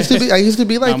chilling, I used to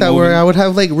be like Not that, where moving. I would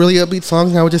have like really upbeat songs,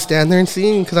 and I would just stand there and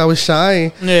sing because I was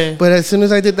shy. Yeah. But as soon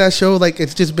as I did that show, like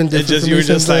it's just been different. for you me were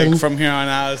just since like then. from here on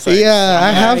out. It's like, Yeah,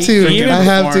 I have to. freaking I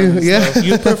have perform to. and Yeah. stuff.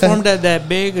 you performed at that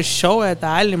big show at the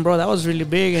island, bro. That was really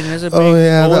big, and there's a big. Oh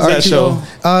yeah, What was that RGB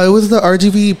show? It was the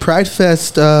RGV Pride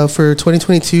Fest for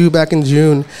 2022 back in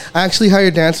June. I actually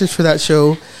hired dancers for that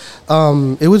show.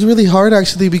 It was really hard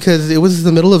actually because it was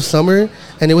the middle of summer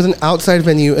and it was an outside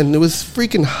venue and it was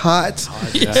freaking hot.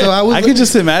 So I could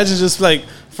just imagine, just like,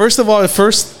 first of all,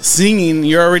 first singing,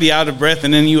 you're already out of breath,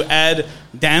 and then you add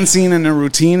dancing and a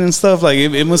routine and stuff. Like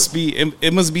it must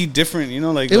be different,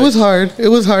 Like It was hard. It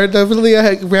was hard. Definitely,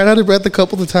 I ran out of breath a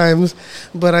couple of times,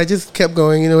 but I just kept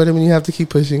going. You know what I mean? You have to keep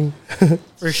pushing.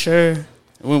 For sure.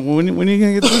 When are you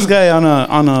gonna get this guy on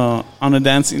a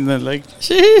dancing like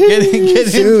get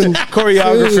Soon.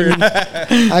 choreographer?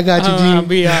 I got you, I'll G.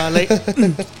 be like,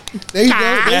 There you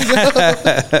go.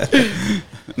 There you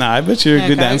go. Nah, I bet you're a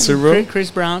good dancer, bro.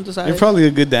 Chris Brown, tú sabes. You're probably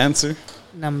a good dancer.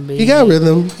 He got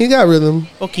rhythm. He got rhythm.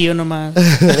 Poquillo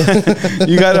nomás.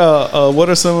 You got what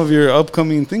are some of your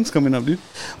upcoming things coming up, dude?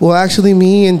 Well, actually,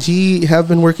 me and G have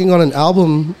been working on an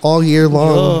album all year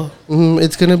long.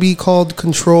 It's gonna be called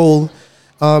Control.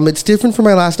 It's different from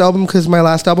my last album because my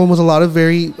last album was a lot of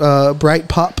very bright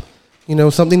pop,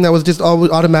 something that was just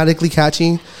automatically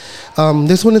catchy.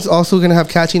 This one is also going to have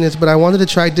catchiness, but I wanted to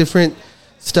try different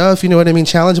stuff, you know what I mean?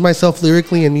 Challenge myself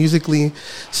lyrically and musically.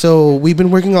 So we've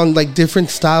been working on like different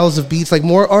styles of beats, like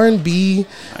more R&B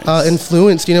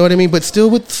influenced, you know what I mean? But still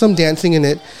with some dancing in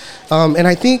it. And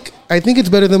I think it's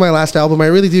better than my last album. I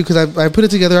really do because I put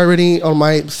it together already on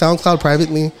my SoundCloud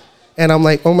privately. And I'm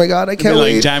like, oh my God, I can't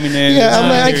wait. Like jamming in. Yeah, I'm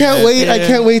like, I can't wait. Yeah. I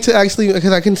can't wait to actually,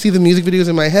 because I can see the music videos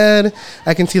in my head.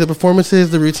 I can see the performances,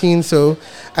 the routine. So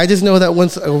I just know that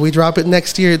once we drop it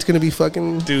next year, it's going to be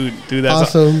fucking Dude, that's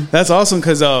awesome. That's awesome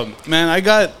because, man, I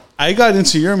got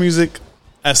into your music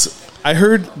as I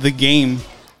heard The Game.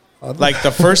 Like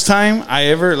the first time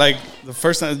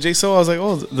J-So, I was like,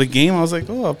 oh, The Game. I was like,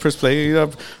 oh, I'll press play.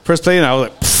 Press play, and I was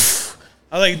like, pfft.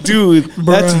 I like, dude,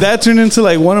 that turned into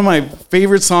like one of my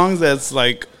favorite songs. That's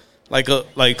like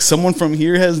someone from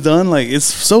here has done. Like, it's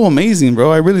so amazing,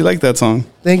 bro. I really like that song.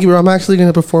 Thank you, bro. I'm actually going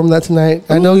to perform that tonight.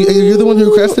 I know you're the one who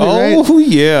requested it, right? Oh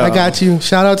yeah, I got you.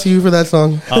 Shout out to you for that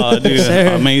song. Dude,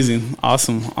 amazing,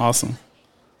 awesome.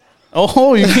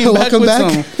 Oh, you came back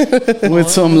Welcome with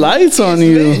some lights on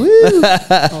you.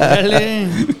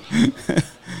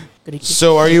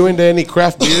 So, are you into any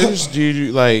craft beers? Do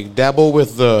you like dabble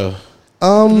with the?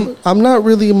 I'm not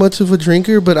really much of a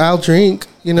drinker, but I'll drink.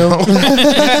 You know,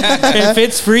 If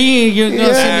it's free, you're gonna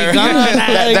see me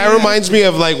gone. That reminds me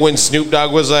of like when Snoop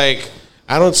Dogg was like,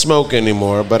 "I don't smoke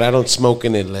anymore, but I don't smoke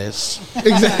any less."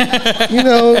 exactly. You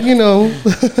know.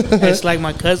 It's like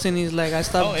my cousin. He's like, I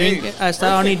stopped drinking. I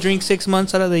only drink 6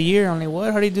 months out of the year. I'm like,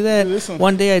 what? How do you do that?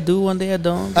 One day I do, one day I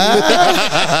don't.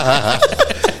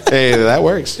 Hey, that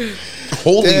works.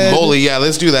 Holy moly! Yeah,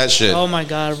 let's do that shit. Oh my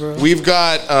god, bro. We've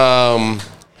got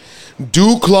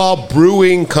Dew Claw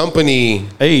Brewing Company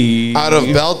out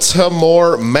of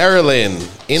Baltimore, Maryland.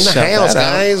 In the house,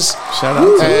 guys. Shout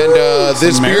out to And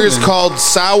this beer is called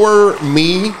Sour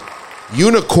Me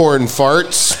Unicorn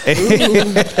Farts.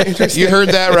 You heard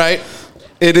that right.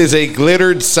 It is a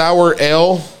glittered sour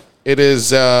ale. It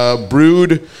is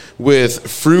brewed with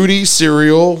fruity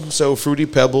cereal, so fruity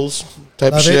pebbles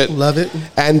type shit. Love it.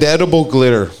 And edible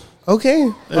glitter. Okay.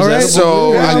 All right.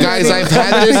 So, guys, I've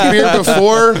had this beer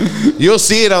before. You'll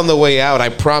see it on the way out, I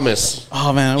promise.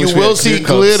 Oh man, You will see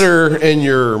glitter in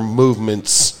your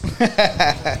movements.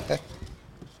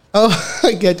 Oh,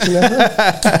 I get you now.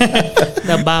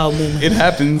 The bow movement. It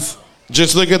happens.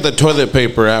 Just look at the toilet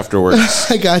paper afterwards.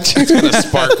 I got you. It's going to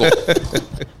sparkle.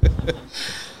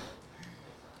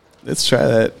 Let's try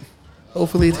that.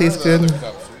 Hopefully it tastes good.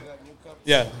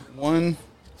 Yeah, 1,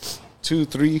 2,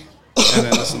 3, and then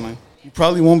this is mine. You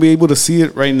probably won't be able to see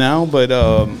it right now, but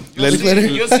let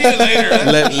You'll see it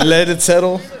later. let it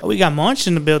settle. Oh, we got Munch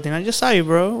in the building. I just saw you,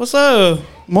 bro. What's up?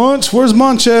 Munch, where's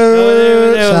Munch? Shout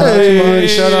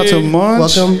out to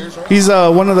Munch. Welcome. He's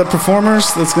one of the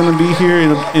performers that's gonna be here in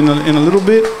a little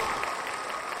bit.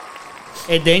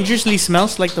 It dangerously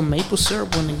smells like the maple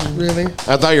syrup when again. Really?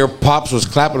 I thought your pops was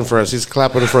clapping for us. He's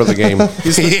clapping for the game.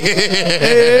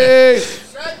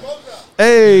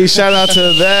 Hey, shout out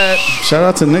to that. Shout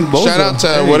out to Nick Bosa. Shout out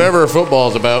to whatever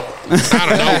football's about. I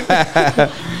don't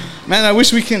know. Man, I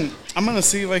wish we can. I'm gonna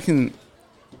see if I can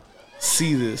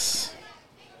see this.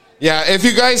 Yeah, if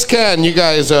you guys can, you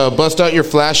guys bust out your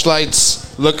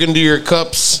flashlights, look into your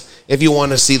cups if you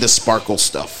want to see the sparkle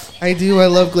stuff. I do. I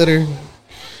love glitter.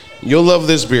 You'll love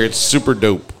this beer. It's super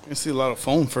dope. I see a lot of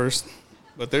foam first,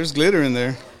 but there's glitter in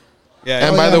there. Yeah.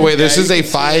 And by the way, this is a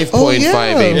 5.5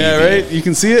 ABV. Yeah, right. You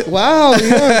can see it. Wow.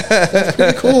 Yeah. That's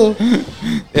pretty cool.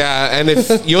 Yeah, and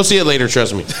if you'll see it later,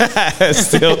 trust me.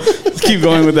 Still, let's keep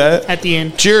going with that. At the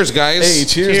end. Cheers, guys. Hey,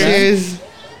 cheers. Cheers.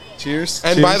 Cheers.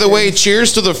 And by the way,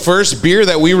 cheers to the first beer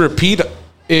that we repeat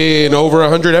in over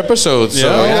 100 episodes.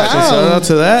 So, yeah, so shout out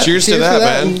to that. cheers to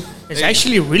that, man. It's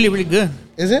actually really, really good.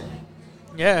 Is it?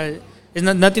 Yeah. It's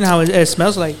not nothing how it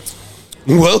smells like.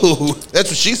 Whoa,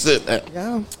 that's what she said.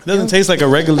 Yeah. It doesn't taste like a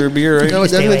regular beer, right? No, it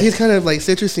definitely like- tastes kind of like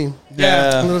citrusy.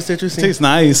 Yeah. A little citrusy. It tastes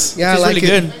nice. Yeah, I Tastes like really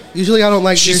it. good. Usually I don't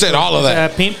like She beer. said all of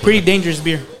that. Pretty dangerous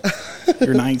beer.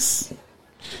 You're nice.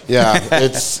 Yeah,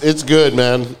 it's good,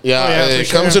 man. Yeah, yeah, it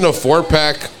for comes sure. in a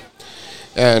 4-pack,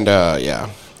 and yeah,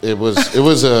 it was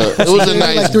a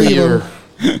nice like 3 of beer.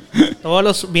 Todos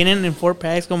los vienen en 4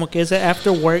 packs, como que ese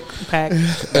after work pack.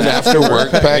 An after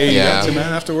work pack. Hey, you got your Yeah,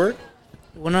 man after work?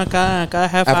 Uno cada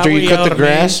half after hour. you cut the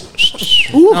grass.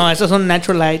 No, esos son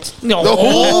natural lights. No.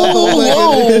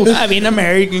 Oh, I mean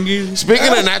American. Speaking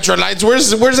of natural lights,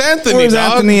 where's Anthony? Where's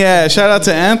dog? Anthony at? Shout out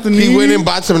to Anthony. He went and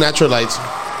bought some natural lights.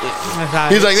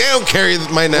 He's like, they don't carry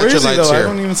my Where natural is he, lights though? I here.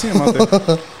 don't even see him out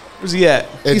there. Where's he at?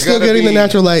 He's still gotta getting the be-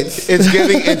 natural lights. It's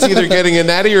either getting a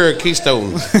natty or a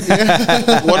Keystone.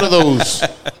 One of those.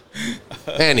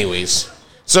 Anyways,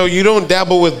 so you don't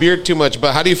dabble with beer too much,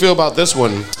 but how do you feel about this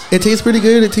one? It tastes pretty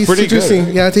good. It tastes Pretty citrusy.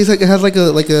 good. Yeah, it tastes like it has like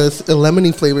a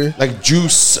lemony flavor. Like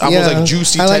juice, almost like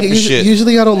juicy I like type it. of shit.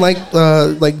 Usually I don't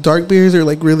like dark beers or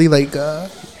like really like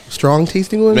strong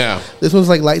tasting ones. Yeah. This one's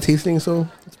like light tasting, so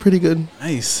it's pretty good.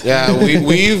 Nice. Yeah,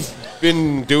 we've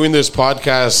been doing this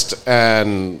podcast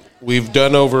and we've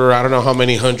done over I don't know how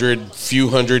many few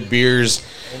hundred beers.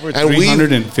 Over And we've-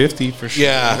 350 for sure.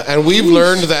 Yeah, and we've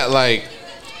learned that like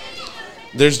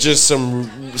there's just some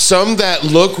that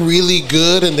look really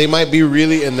good and they might be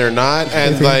really and they're not,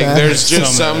 and Pretty like bad. there's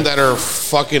just Some some that are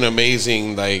fucking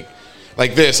amazing. Like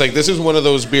this is one of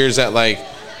those beers that like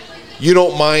you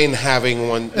don't mind having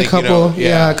one. A couple,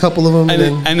 a couple of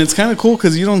them. And it's kind of cool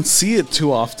because you don't see it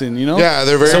too often, you know? Yeah,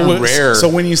 they're very rare. So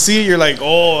when you see it, you're like,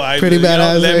 oh, Pretty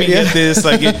badass, let me right? get this.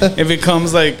 Like, if it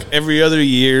comes like every other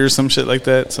year or some shit like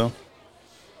that. So,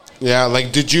 yeah,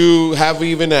 like, did you have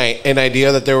even an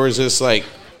idea that there was this, like,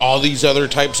 all these other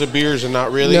types of beers and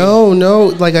not really? No.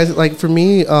 Like for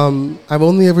me, I've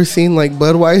only ever seen like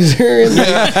Budweiser and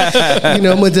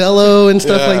like, Modelo and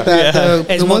stuff like that.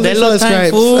 It's The ones that Modelo sell time,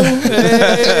 Stripes. fool.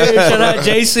 Hey, shout out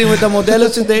Jason with the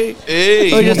Modelo today.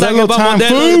 Hey, We're just talking Modelo about time,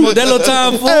 Modelo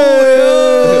time,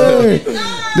 fool.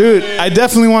 dude, I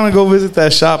definitely want to go visit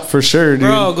that shop for sure, dude.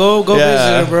 Bro, go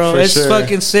visit it, bro. for It's sure.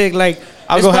 fucking sick. Like,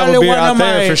 I'll it's go have a probably beer one out of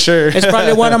there for sure. It's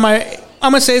probably one of my.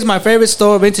 I'm gonna say it's my favorite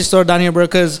store, vintage store down here, bro.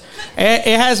 Because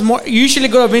it has more. You usually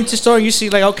go to a vintage store and you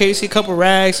see like, okay, you see a couple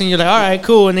racks and you're like, all right,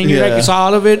 cool, and then you like you saw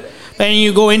all of it. Then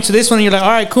you go into this one and you're like, all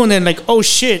right, cool, and then like, oh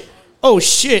shit. I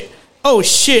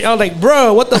was like,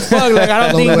 bro, what the fuck? Like, I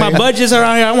don't think my budget's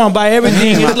around here. I want to buy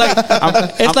everything.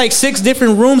 It's like 6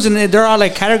 different rooms, and they're all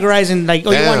like categorizing. Like,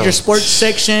 oh, you want your sports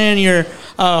section, your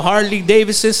Harley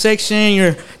Davidson section,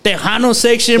 your Tejano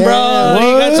section, bro.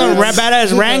 You got some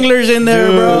badass Wranglers in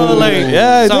there, bro. Like,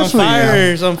 Yeah, some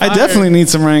definitely. fire. I definitely need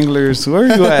some Wranglers. Where are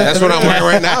you at? that's what I'm wearing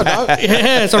right now, dog.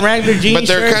 Yeah, some Wrangler jeans. But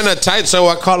they're kind of tight, so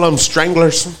I call them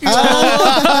stranglers.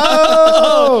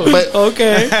 But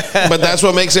okay. but that's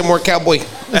what makes it more cowboy.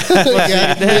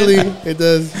 Yeah, really, it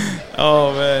does.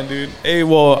 Oh man, dude. Hey,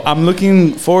 well, I'm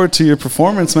looking forward to your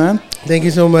performance, man. Thank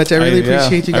you so much. I really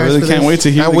appreciate you guys. I really for can't this. wait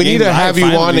to hear. And the we game need to live have you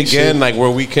on finally, again, shit. like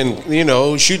where we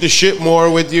can, shoot the shit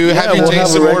more with you. have you we'll taste have a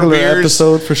some more regular beers.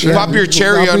 episode for sure. Pop your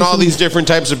cherry I'll on bring all some- these different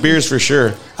types of beers for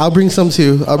sure. I'll bring some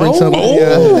too. I'll bring some.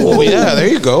 Yeah. Oh, yeah, there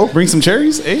you go. Bring some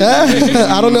cherries. Hey.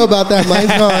 I don't know about that. Mine's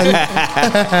gone.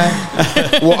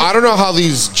 Well, I don't know how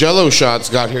these Jello shots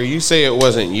got here. You say it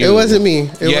wasn't you. It wasn't me.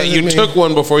 You took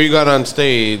one before you got on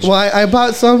stage. Well, I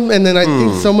bought some, and then I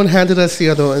think someone handed us the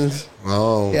other ones.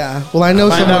 Oh. Yeah. Well, I know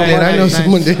someone out did. I know nice.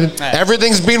 someone did.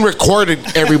 Everything's being recorded,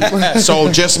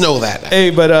 so just know that.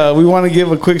 Hey, but we want to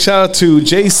give a quick shout out to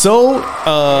Jay Soul.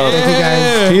 Thank you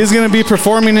guys. He is going to be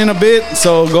performing in a bit,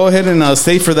 so go ahead and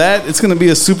stay for that. It's going to be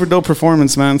a super dope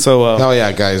performance, man. So, Hell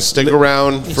yeah, guys. Stick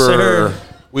around for... sir.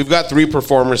 We've got 3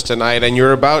 performers tonight, and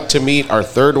you're about to meet our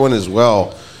 3rd one as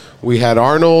well. We had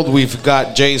Arnold. We've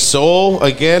got Jay Soul.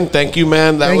 Again, thank you,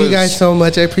 man. Thank you guys so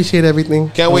much. I appreciate everything.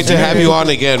 Can't wait to have you on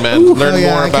again, man. Learn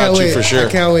more I about can't you wait. for sure.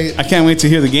 I can't wait. I can't wait to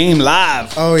hear the game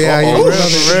live. Oh yeah, Oh, you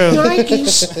love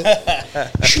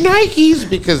it. Schnikes,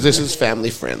 because this is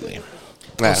family friendly.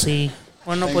 Yeah. Sí.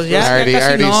 Bueno, pues ya, I already- ya I casi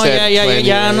already no, said ya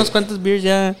plenty, right? unos cuantos beers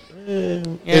ya.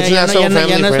 It's not so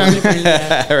family no es friendly. friendly,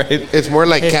 ya. Right. It's more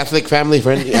like Catholic family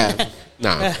friendly. Yeah.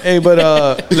 Nah. Hey, but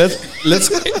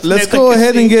let's go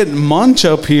ahead and get Munch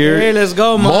up Hey, here. let's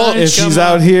go, man. If she's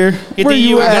out here, You where think you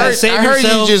you at? gotta save I heard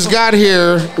yourself? you just got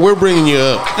here. We're bringing you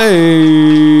up.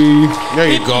 Hey, There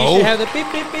you You go. should have the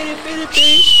beep, beep, beep, beep, beep,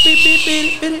 beep, beep,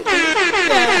 beep, beep, beep.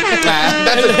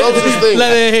 That's the closest thing.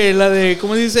 La de,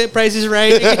 ¿cómo dice? Price is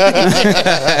Right.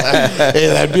 Hey,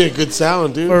 that'd be a good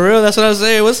sound, dude. For real, that's what I'm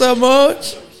saying. What's up, Moch?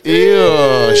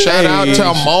 Ew. Shout out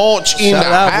to Mulch in Shout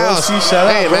the out, house. broski. Shout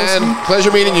out, hey, man. broski.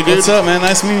 Pleasure meeting you, dude. what's up, man?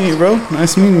 Nice meeting you, bro.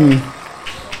 Nice meeting you.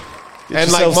 Get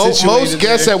And like yourself most situated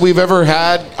guests there. that we've ever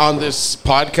had on this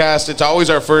podcast, it's always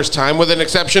our first time, with an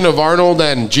exception of Arnold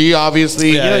and G,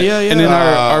 obviously. Yeah. And then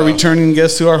our returning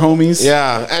guests to our homies.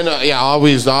 Yeah, and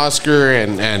always Oscar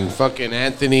and fucking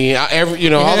Anthony, all the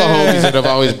homies that have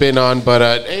always been on.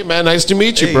 But hey, man, nice to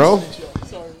meet you, bro.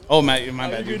 Oh, my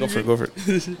bad, dude. Go for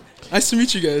it. Nice to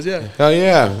meet you guys, yeah. Hell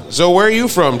yeah. So where are you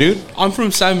from, dude? I'm from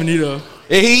San Benito.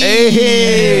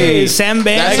 Hey, Sam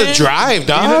Bang. that's a drive,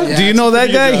 dog. Do you know that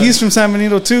pretty guy? good. He's from San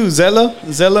Benito too.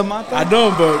 Zella Mata. I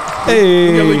know, but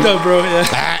Hey. I looked up, bro.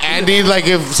 Yeah. Andy, like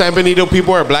if San Benito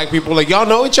people are black people, like y'all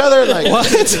know each other, like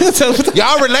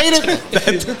y'all related?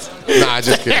 Nah,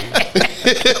 just kidding.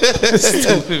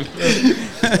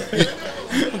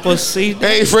 Pues sí.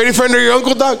 Hey, Freddie Fender, your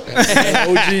uncle, dog. OG,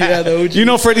 yeah, the OG. You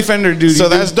know Freddie Fender, dude. So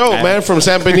that's dope, man. From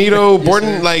San Benito, born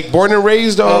and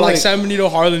raised, dog. like San Benito,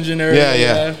 Harlingen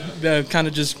area. Yeah. Kind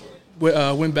of just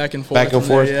went back and forth. Back and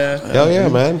from there, forth. yeah. Hell yeah,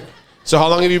 man. So how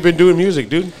long have you been doing music,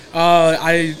 dude?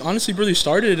 I honestly really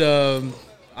started,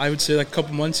 I would say like a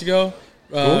couple months ago.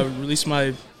 Released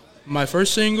my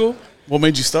first single. What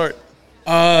made you start?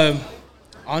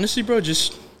 Honestly, bro,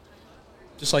 just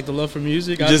like the love for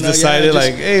music. You just decided,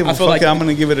 hey, well, fuck it, I'm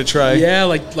gonna give it a try. Yeah,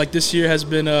 like this year has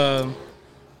been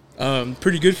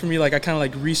pretty good for me. Like I kind of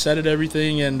like resetted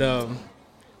everything, and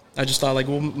I just thought like,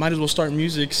 well, might as well start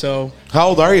music. So How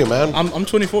old are you, man? I'm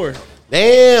 24.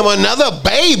 Damn, another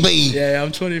baby. Yeah,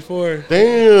 I'm 24.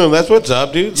 Damn, that's what's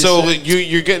up, dude. So sir.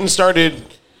 you're getting started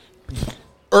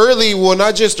early. Well,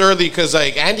 not just early, because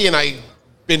like Andy and I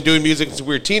been doing music since we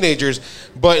were teenagers,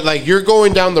 but like you're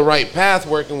going down the right path,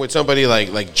 working with somebody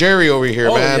like Jerry over here,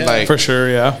 man. yeah. Like For sure,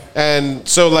 yeah. And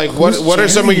so like, what are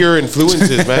some of your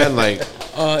influences, man? Like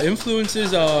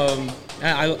Influences.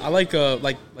 I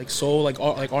like soul, like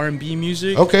R&B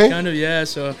music. Okay. Kind of, yeah.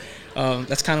 So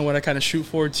that's kind of what I kind of shoot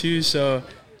for too. So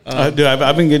Dude,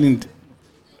 I've been getting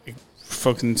like,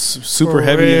 fucking super For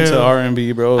heavy real. into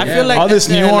R&B, bro. I feel like all this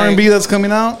that's new the, like- R&B that's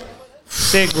coming out.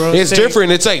 Sick, bro. it's sick.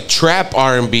 different. It's like trap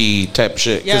R&B type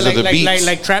shit Yeah, because like of the like, beats.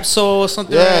 like trap soul or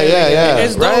something. Yeah, right? yeah, yeah.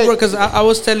 It's dope, Right. bro. Because I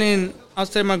was telling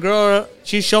my girl,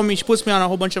 she puts me on a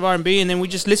whole bunch of R&B, and then we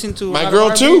just listen to a My lot girl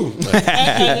of too.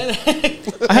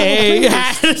 Hey,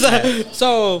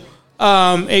 so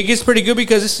it gets pretty good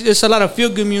because it's a lot of feel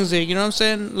good music. You know what I'm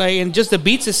saying? Like, and just the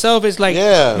beats itself is like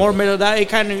Yeah. more melodic. It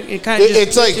kind of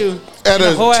It's like at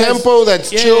a tempo that's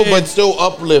chill but still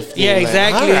uplifting. Yeah, Like,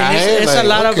 exactly. And alright, it's a like,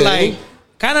 lot of okay. like.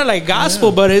 Kind of like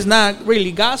gospel, but it's not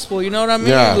really gospel. You know what I mean?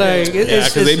 Yeah. Like, Yeah,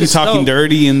 because they be it's talking dope.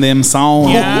 dirty in them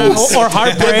songs. Yeah, or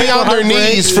heartbreak. They be on their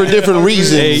knees for different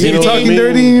reasons. Hey, you know what I talking mean?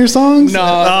 dirty in your songs? No.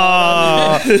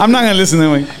 I'm not gonna listen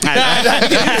to it.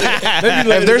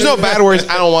 If there's no bad words,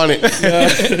 I don't want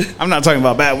it. I'm not talking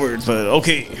about bad words, but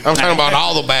okay. I'm talking about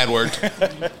all the bad words.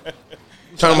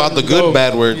 Talking about the good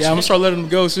bad words. yeah, I'm gonna start letting them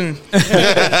go soon.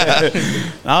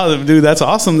 Oh, dude, that's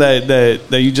awesome that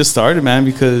you just started, man.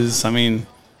 Because I mean,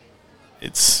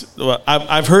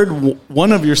 I've heard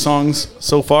one of your songs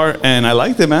so far, and I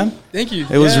liked it, man. Thank you.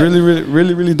 It was Yeah.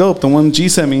 really dope. The one G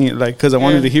sent me, like, because I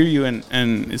wanted Yeah. to hear you,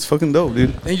 and it's fucking dope,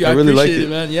 dude. Thank you. I I really liked appreciate it. it,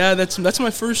 man. Yeah, that's my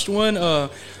first one.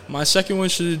 My second one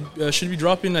should be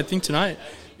dropping, I think, tonight.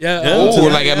 Yeah. Oh,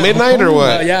 like at midnight or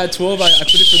what? Yeah, at 12. I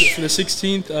put it for the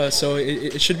 16th, so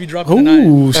it should be dropping tonight.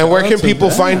 Ooh, And where can shout out to people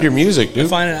that. find your music, You dude? can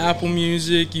find it on Apple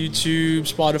Music,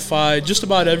 YouTube, Spotify, just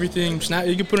about everything.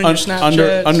 You can put it on your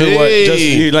Snapchat. Under what? Hey.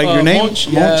 Just like your name? Monch.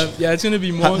 Monch? Yeah, it's gonna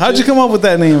be Monch. How'd you come up with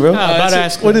that name, bro? about it's to a-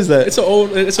 ask What is that?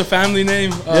 It's a family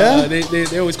name. Yeah?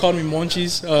 They always called me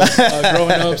Monchies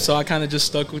growing up, so I kind of just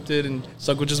stuck with it and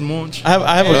stuck with just Monch.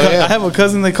 I have a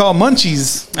cousin they call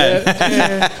Munchies.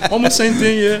 Almost same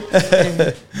thing, yeah.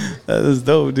 That is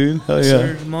dope, dude. Hell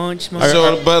yeah. Munch.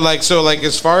 So, but like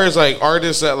as far as like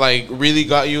artists that like really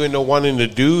got you into wanting to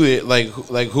do it, like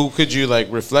who could you like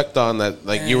reflect on that?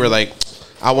 Like you were like,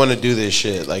 I want to do this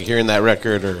shit. Like hearing that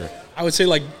record or I would say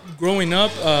like growing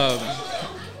up,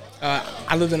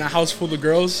 I lived in a house full of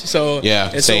girls, so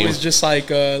Yeah, it's same. always just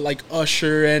like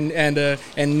Usher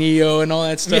and Neo and all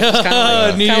that stuff. It's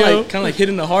Yeah, Neo. kind of like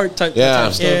hitting the heart type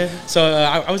stuff. Yeah. So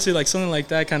I would say like something like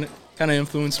that kind of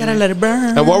influenced Gotta me. let it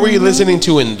burn. And what were you listening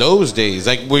to in those days?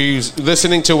 Like, were you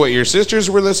listening to what your sisters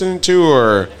were listening to,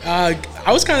 or? I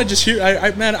was kind of just here. I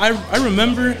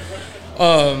remember,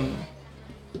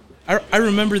 I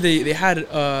remember they had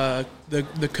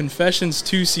the Confessions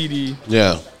 2 CD.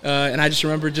 Yeah. And I just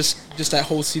remember just that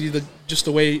whole CD, just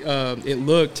the way it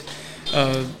looked.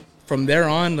 From there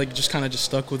on, like just kind of just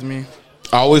stuck with me.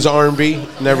 Always R&B,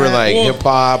 never like Well, hip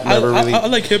hop, never really. I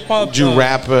like hip hop. Did you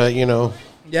rap? You know.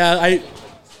 Yeah,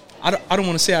 I don't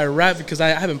want to say I rap because I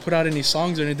haven't put out any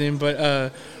songs or anything,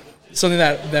 but something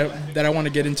that I want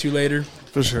to get into later.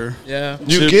 For sure. Yeah.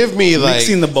 You give me like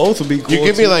Mixing the both would be cool. you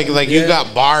give me too. like you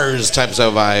got bars types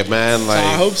of vibe, man. Like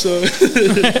I hope so.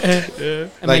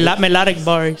 Like- Melodic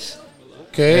bars.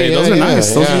 okay, Hey, those are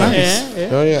nice. Those are nice. Yeah.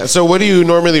 Oh yeah. So what do you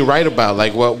normally write about?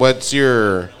 Like what's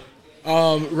your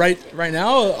Right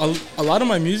now, a lot of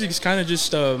my music is kind of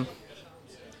just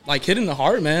like hitting the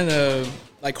heart, man.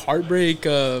 Like heartbreak.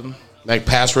 like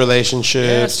past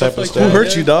relationships stuff type of like stuff? Who that.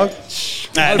 hurt you, dog?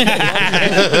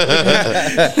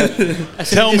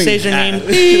 Tell me. Says your name.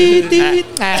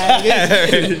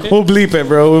 We'll bleep it,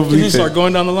 bro. We'll You bleep start it.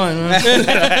 going down the line, man.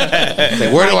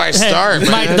 Like, where do I start,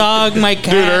 man? My dog, my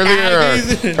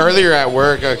cat. Dude, earlier at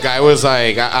work, a guy was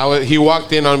like, he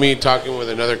walked in on me talking with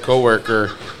another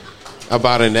coworker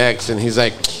about an ex, and he's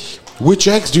like, "Which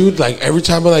ex, dude? Like every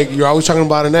time, you're always talking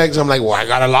about an ex." I'm like, "Well, I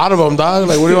got a lot of them, dog.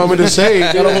 Like, what do you want me to say?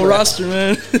 Got a whole roster,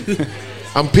 man.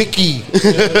 I'm picky.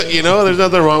 You know, there's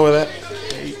nothing wrong with that."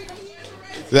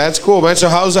 That's cool, man. So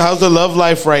how's the love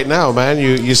life right now, man?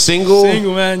 You single?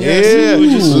 Single, man. Yeah, Yeah. single,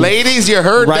 just Ladies, you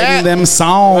heard Writing that? them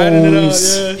songs. writing it out,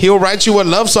 yeah. He'll write you a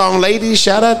love song, ladies.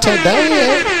 Shout out to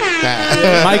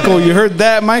that. Michael, you heard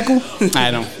that, Michael?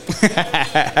 I know.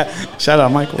 Shout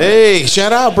out, Michael. Hey,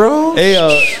 shout out, bro. Hey,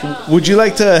 would you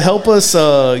like to help us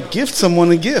gift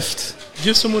someone a gift?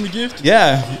 Give someone a gift,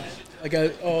 Yeah. like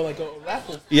a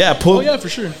raffle. Yeah, pull. Oh yeah, for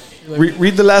sure.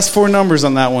 Read the last 4 numbers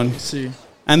on that one. Let's see.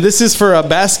 And this is for a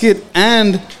basket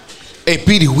and A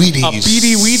Petey Wheaties. a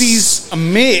Petey Wheaties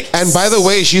mix. And by the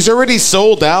way, she's already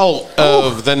sold out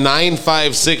of the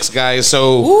 956, guys.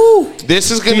 So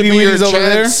this is going to Petey be your Wheaties over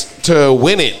chance to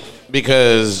win it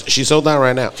because she sold out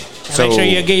right now. So Make sure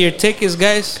you get your tickets,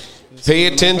 guys. pay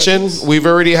attention. We've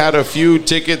already had a few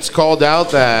tickets called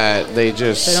out that they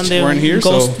just weren't here,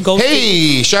 so-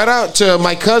 Hey, shout out to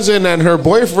my cousin and her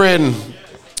boyfriend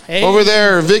Hey. over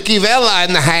there, Vicky Vela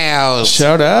in the house.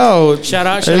 Shout out. Shout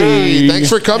out. Hey, thanks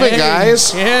for coming, Hey.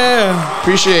 guys. Yeah.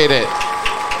 Appreciate it.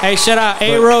 Hey, shout out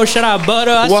A-Ro, shout out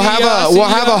Butter. I We'll see have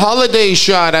y'all, a holiday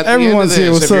shot at Everyone's the here.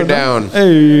 end of What's this if up? you're down.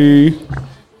 Hey.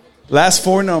 Last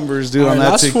 4 numbers, dude, All on right,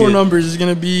 that last ticket. 4 numbers is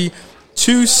gonna be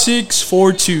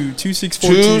 2642.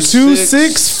 2642.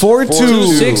 2642.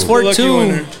 2642. Lucky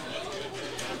winner.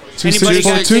 Anybody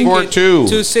got 2642.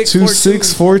 2642.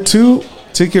 2642.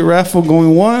 Ticket raffle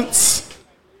going once,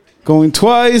 going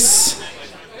twice.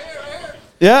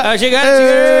 Yeah. Oh, she got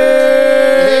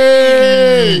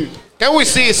Hey. Can we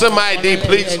see some ID,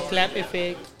 please? El clap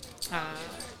effect.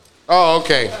 Oh,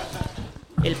 okay.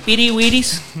 El Petey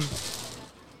Wheaties.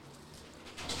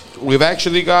 We've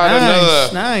actually got Nice,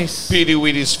 another nice. Petey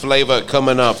Wheaties flavor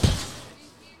coming up.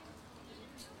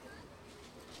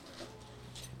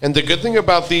 And the good thing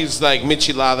about these like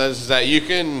micheladas is that you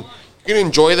can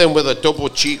enjoy them with a Topo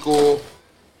Chico.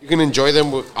 You can enjoy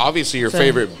them with obviously your Same.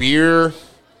 favorite beer.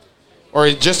 Or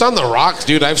just on the rocks,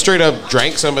 dude. I've straight up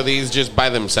drank some of these just by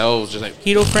themselves. Just like,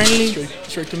 Keto friendly.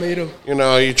 Straight tomato. you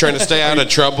know, you're trying to stay out of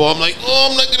trouble. I'm like, oh,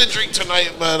 I'm not going to drink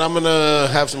tonight, but I'm going to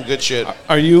have some good shit.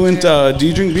 Are you into? Do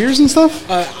you drink beers and stuff?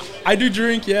 I do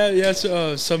drink,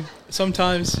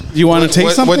 sometimes. Do you want to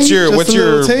taste something? What's your Just a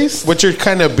little taste? what's your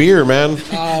kind of beer, man?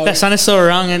 That sounded so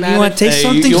wrong. And you want to taste Hey,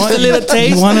 something? you Just want- a little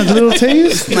taste. You want a little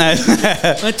taste? Want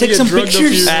to take get some drugged up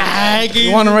pictures? here.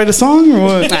 You want to write a song or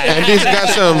what? Andy's got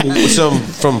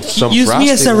some Use me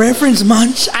as a frosting. reference,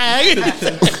 munch.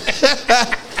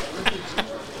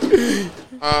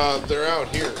 They're out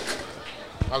here.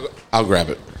 I'll grab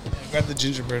it. Grab the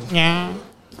gingerbread. Yeah.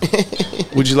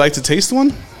 Would you like to taste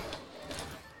one?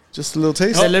 Just a little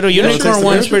taste. That little You wanna unicorn taste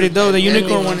one the is beer? pretty dope. The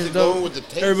unicorn one is dope.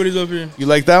 Everybody's up here. You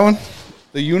like that one?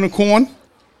 The unicorn one?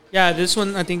 Yeah, this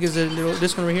one I think is a little.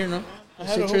 This one right here, no? I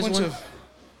had a whole Citrus bunch one. of.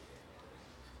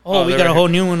 Oh, we they're got a right whole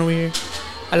new one over here.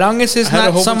 As long as it's I had a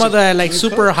not whole some bunch of the of like new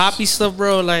super cups. hoppy stuff,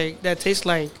 bro. Like that tastes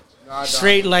like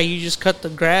straight, like you just cut the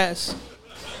grass,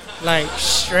 like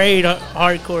straight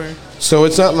hardcore. So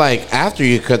it's not like after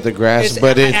you cut the grass, It's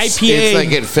but it's IPA.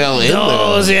 like it fell in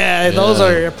Those, there. those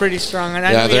are pretty strong. And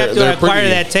I Yeah, know you have they're to acquire pretty-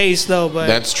 that taste though. But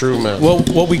That's true, man.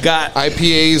 What we got?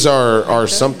 IPAs are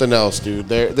something else,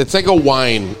 dude. It's like a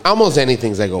wine. Almost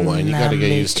anything's like a wine. You got to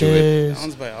get used to it.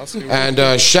 Sounds by Oscar.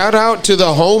 And shout out to the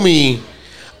homie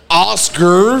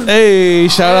Oscar. Hey,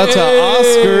 shout out to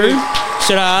Oscar.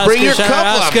 Shout out Bring Oscar, your shout cup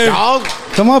out up, Oscar. dog.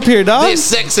 Come up here, dog. This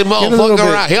sexy a little motherfucker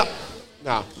bit. right here.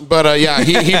 Nah, but yeah,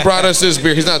 he brought us this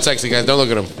beer. He's not sexy, guys. Don't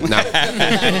look at him. Nah.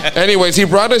 Anyways, he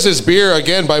brought us this beer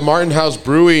again by Martin House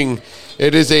Brewing.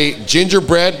 It is a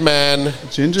gingerbread man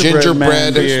Gingerbread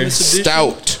man beer.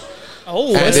 stout. Oh,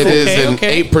 And that's it is okay, an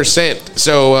okay. 8%.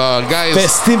 So, guys,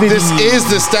 Festivity. this is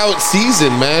the stout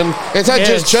season, man. It's not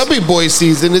just Yes. chubby boy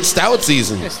season, it's stout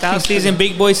season. Stout season,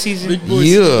 big boy season.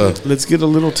 Yeah. Let's get a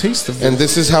little taste of it. And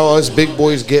this is how us big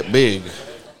boys get big.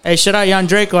 Hey, shout out Jan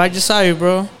Draco. I just saw you,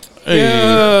 bro. Hey.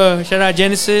 Yeah. Shout out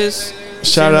Genesis.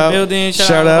 Shout in out. The building.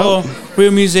 Shout out. Oh,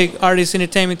 Real Music Artist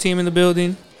Entertainment Team in the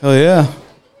building. Hell yeah.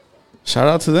 Shout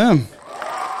out to them.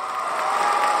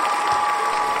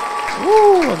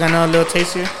 Woo! I got another little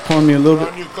taste here. Pour me a little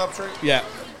bit. Yeah.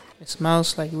 It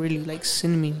smells like really like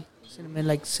cinnamon.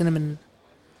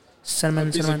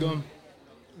 Cinnamon. Piece of gum.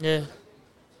 Yeah.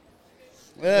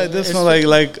 Yeah, it does smell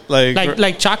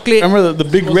like chocolate. Remember the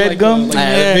big Smells red like, gum? like-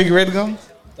 Yeah. Big red gum?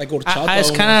 Like horchata.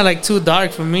 It's kind of like too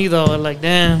dark for me though. Like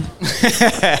damn.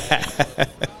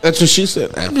 That's what she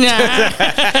said.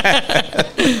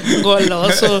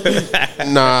 Goloso.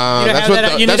 Nah, You that's need what to the,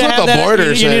 have that's what that- the border you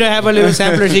need said. to have a little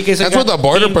sampler. So you can That's what the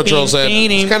border patrol said.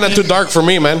 It's kind of too dark for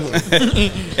me, man.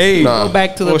 Hey, Nah. Go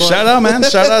back to the well, border. shout out, man.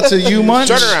 Shout out to you, Munch.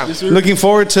 Turn around. Looking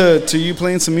forward to you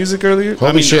playing some music earlier.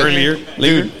 Holy shit. earlier.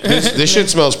 Later. Dude, this shit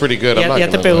smells pretty good. I'm Ya, not ya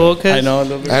te gonna lie. pegó, cuz. I know a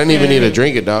little bit. I didn't even need to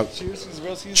drink it, dog.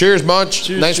 Cheers, Munch.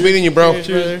 Nice meeting you, bro.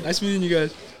 Cheers. Nice meeting you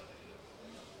guys.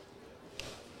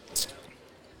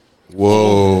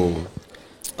 Whoa.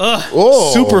 Ugh.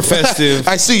 Whoa. Super festive.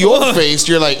 I see your face.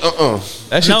 You're like,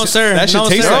 That should No, sir. That should No,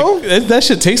 taste sir. like that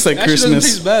should taste like Actually, doesn't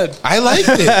Christmas. taste bad. I liked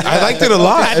it. I liked it a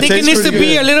lot. I think it tastes needs to pretty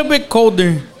be good. a little bit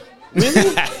colder.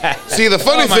 See, the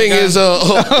funny thing is,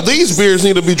 these beers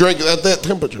need to be drank at that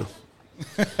temperature.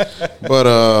 But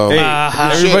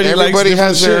everybody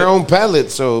has their own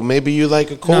palate, so maybe you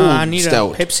like a cold I need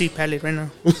stout. a Pepsi palate right now.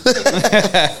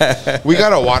 We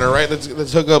got a water, right?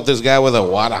 Let's hook up this guy with a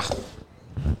water.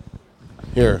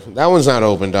 Here, that one's not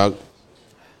open, dog.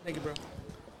 Thank you, bro.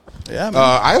 Yeah, man.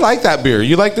 I like that beer.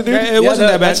 You like the dude? It wasn't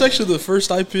that bad. That's actually the first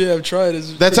IPA I've tried.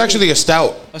 That's actually a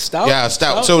stout. A stout? Yeah, a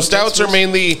stout. So Okay, stouts are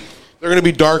mainly, they're going to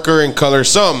be darker in color.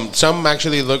 Some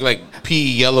actually look like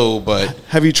pea yellow, but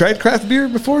Have you tried craft beer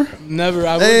before? Never.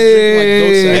 I would drink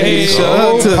like Hey, goat's shout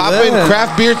out to popping that.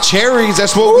 craft beer cherries.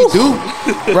 That's what we do.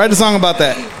 Write a song about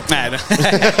that.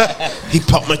 He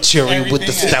popped my cherry with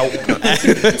the stout.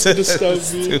 the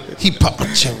stuff, beer. He popped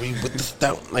my cherry with the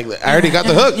stout. Like that. I already got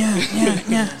the hook.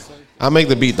 Yeah. I'll make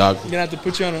the beat, dog. You're gonna have to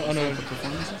put you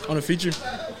on a feature.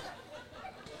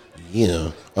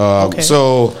 Yeah. Okay.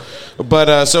 So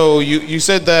you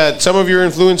said that some of your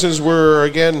influences were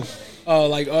again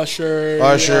Like Usher.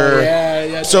 Usher.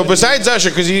 Yeah. So besides Usher,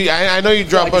 because I know you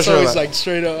drop like, Usher. so a it's lot. like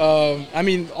straight up. I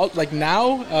mean, like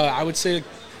now, I would say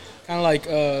kind of like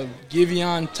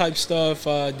Giveon type stuff.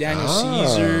 Daniel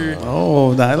Caesar.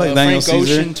 Oh, I like Daniel Frank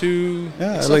Caesar. Ocean too.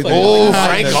 Yeah, I stuff like that. Oh, that.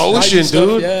 Frank Like Ocean, stuff,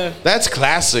 dude. Yeah. That's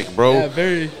classic, bro. Yeah,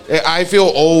 very. I feel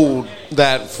old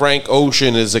that Frank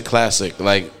Ocean is a classic.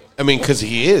 Like, I mean, because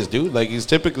he is, dude. Like, he's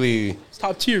typically. It's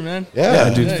top tier, man. Yeah,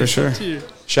 Yeah, dude, Yeah, for it's top sure. tier.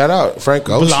 Shout out Frank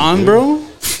Ocean. Blonde, dude. bro.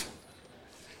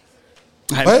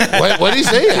 What did he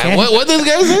say? What did this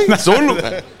guy say?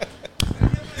 Solo.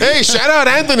 Hey, shout out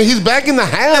Anthony. He's back in the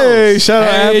house. Hey, shout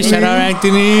out Hey, Anthony. shout out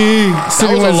Anthony.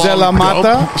 Sitting was a with Zella long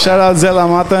Mata. Shout out Zella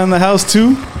Mata in the house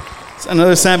too. It's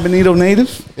another San Benito native.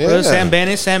 Yeah. Sam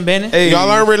Bennett. Hey, Y'all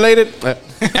aren't related?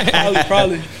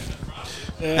 Probably.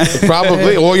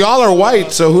 Probably. Well, y'all are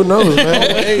white, so who knows,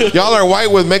 man? Y'all are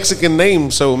white with Mexican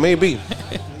names, so maybe.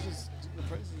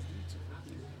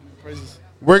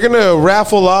 We're going to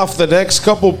raffle off the next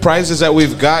couple prizes that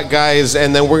we've got, guys,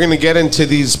 and then we're going to get into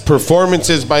these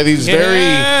performances by these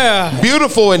Yeah. very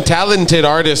beautiful and talented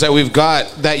artists that we've got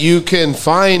that you can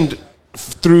find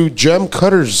through Gem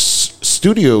Cutters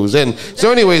Studios. And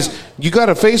so anyways, you got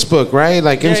a Facebook, right?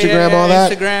 Like Instagram, all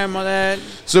that? Instagram, all that.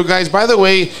 So, guys, by the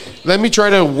way, let me try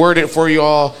to word it for you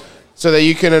all so that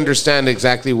you can understand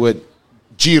exactly what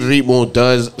G Ritmo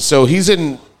does. So, he's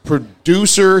a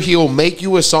producer. He'll make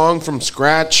you a song from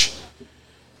scratch.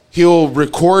 He'll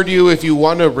record you if you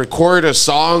want to record a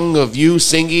song of you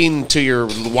singing to your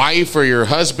wife or your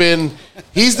husband.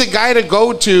 He's the guy to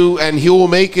go to, and he will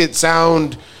make it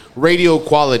sound radio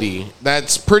quality.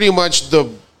 That's pretty much the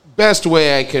best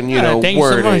way I can, Thank you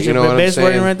word so much. it. You know the what I'm best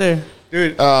wording saying? right there.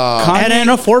 dude. At an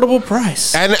affordable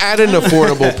price. And at an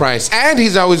affordable price. And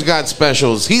he's always got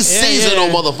specials. He's seasonal,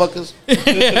 yeah. motherfuckers.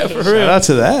 Yeah, for Shout real. out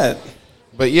to that.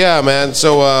 But yeah, man.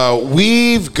 So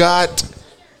we've got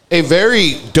a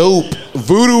very dope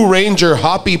Voodoo Ranger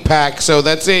Hoppy Pack. So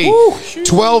that's a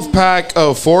 12-pack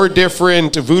of 4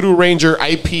 different Voodoo Ranger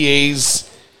IPAs.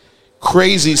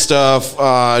 Crazy stuff.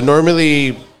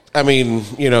 Normally, I mean,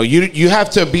 you have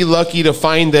to be lucky to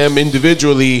find them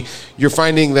individually. You're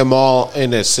finding them all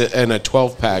in a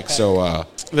 12-pack. So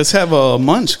Let's have a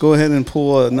munch. Go ahead and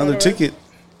pull another ticket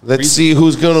let's see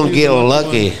who's going to get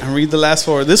lucky. and read the last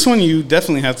 4. This one, you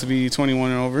definitely have to be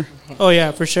 21 and over. Oh, yeah,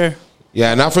 for sure.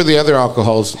 Yeah, not for the other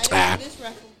alcohols.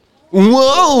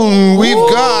 Whoa, we've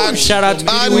got shout out to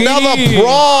Petey another Weedy.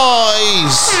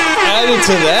 prize Added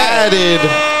to that. added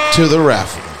to the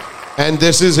raffle. And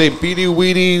this is a Beady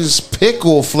Weedy's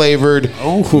pickle flavored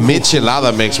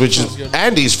michelada mix, which is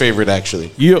Andy's favorite,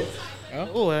 actually. Yep.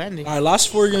 Oh, Andy. All right, last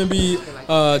 4 are going to be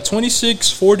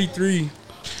 26-43.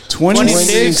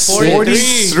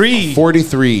 26-43.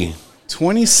 43.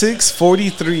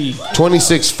 26-43.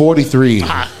 26-43.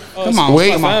 Come on.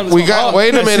 Wait, come on. we got.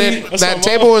 Wait a minute. That's That my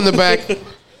table in the back.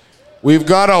 We've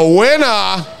got a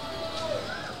winner.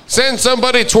 Send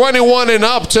somebody 21 and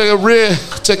up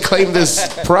to claim this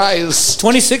prize.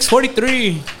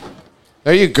 26-43.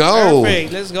 There you go.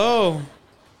 Perfect. Let's go.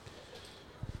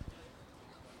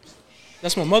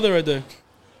 That's my mother right there.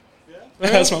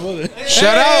 That's my mother.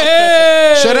 Shout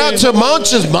out to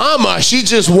Monch's mama. She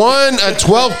just won a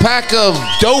 12-pack of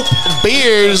dope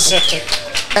beers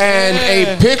and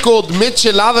a pickled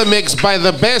michelada mix by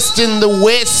the best in the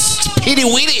West, Petey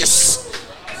Weedis.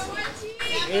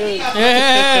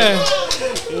 Yeah.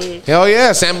 Hell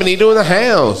yeah, San Benito in the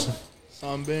house.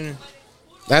 Sam Bennett.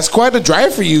 That's quite a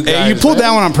drive for you guys. Hey, you pulled man.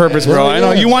 that one on purpose, bro. I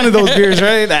know you wanted those beers,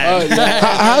 right?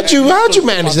 How'd you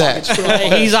manage that?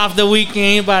 He's off the weekend.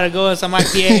 He about to go on some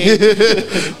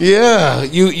IPA. Yeah,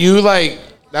 you like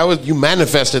That was you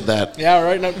manifested that. Yeah,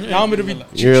 right. Now I'm gonna be.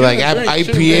 You're like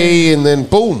IPA, and then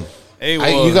boom. Hey,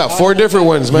 well, you got 4 different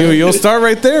ones, man. You'll start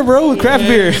right there, bro, with craft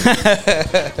beer.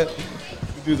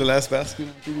 Do the last basket.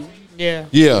 Yeah.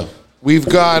 Yeah. We've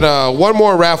got one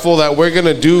more raffle that we're going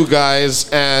to do, guys.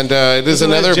 And it is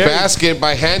another basket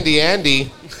by Handy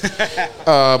Andy.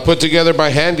 Put together by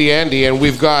Handy Andy. And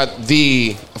we've got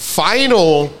the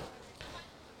final...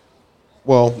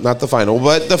 Well, not the final,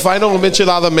 but the final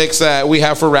Michelada mix that we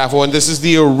have for raffle. And this is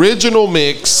the original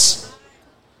mix.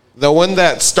 The one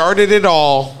that started it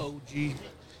all.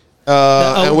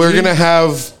 And we're going to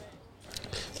have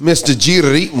Mr. G.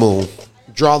 Ritmo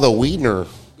draw the winner.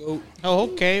 Oh,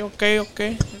 okay.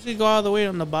 Let's go all the way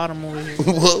on the bottom over here.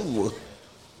 Whoa.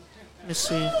 Let's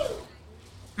see.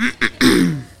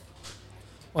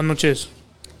 Buenas noches.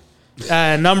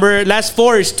 Last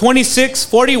 4 is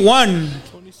 2641.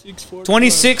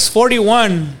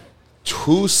 2641.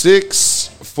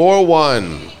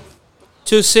 2641.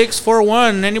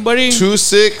 2641. Anybody?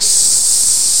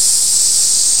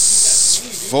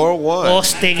 2641. Oh,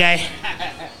 este guy.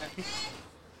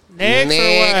 Next.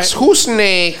 Or what? Who's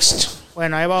next?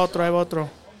 Bueno, ahí va otro.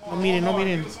 No miren. A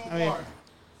ver.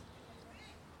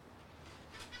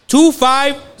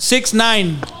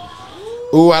 2569.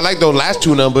 Ooh, I like those last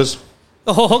 2 numbers.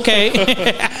 Oh, okay.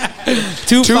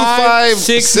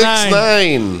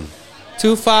 2569.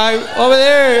 25 over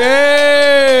there.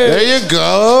 Hey. There you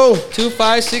go.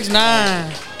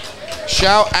 2569.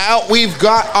 Shout out. We've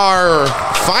got our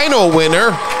final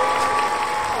winner.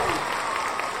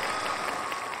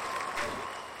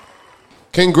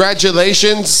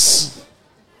 Congratulations.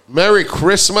 Merry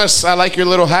Christmas. I like your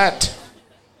little hat.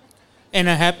 And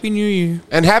a Happy New Year.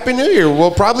 And Happy New Year.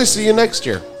 We'll probably see you next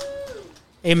year.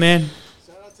 Amen.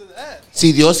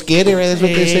 Si Dios quiere, right? That's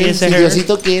what they say. Yes, Si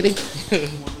Diosito quiere.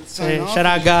 Shout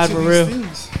out God for real.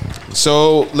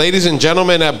 So, ladies and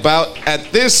gentlemen, at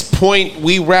this point,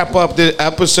 we wrap up the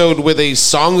episode with a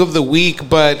song of the week,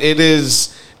 but it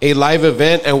is a live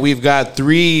event, and we've got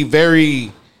 3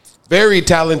 very, very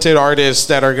talented artists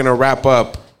that are going to wrap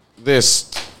up this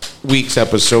week's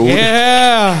episode.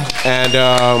 Yeah. And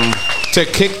to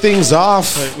kick things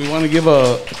off, I want to give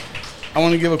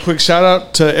a quick shout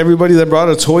out to everybody that brought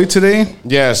a toy today.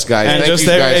 Yes, guys. And thank you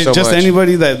guys so much.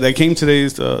 Anybody that came today.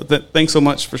 Thanks so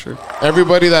much for sure.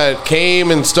 Everybody that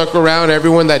came and stuck around,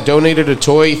 everyone that donated a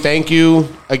toy, thank you.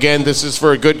 Again, this is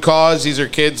for a good cause. These are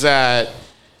kids that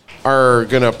are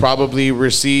going to probably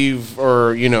receive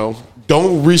or,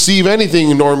 don't receive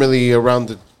anything normally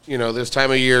around this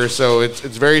time of year. So it's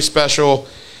very special.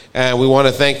 And we want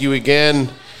to thank you again.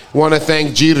 Want to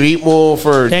thank G. Ritmo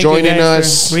for joining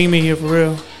us. For bringing me here for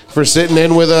real. For sitting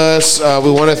in with us.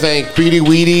 We want to thank Petey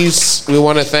Wheaties. We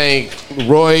want to thank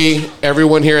Roy,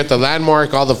 everyone here at the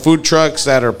Landmark, all the food trucks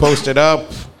that are posted up.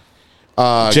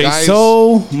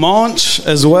 J-So, Monch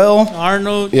as well.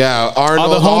 Arnold. Yeah, Arnold. All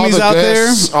the homies out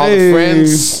guests, there. All the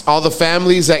friends, all the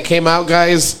families that came out,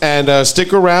 guys. And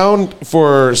stick around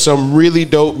for some really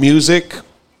dope music.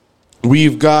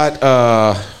 We've got...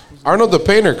 Arnold the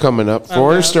Painter coming up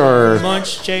first, or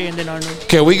Munch, Jay, and then Arnold.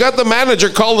 Okay, we got the manager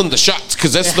calling the shots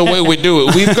because that's the way we do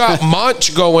it. We've got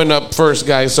Munch going up first,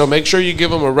 guys. So make sure you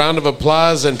give him a round of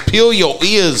applause and peel your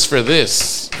ears for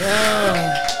this.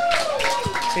 Yeah.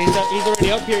 So he's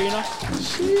already up here,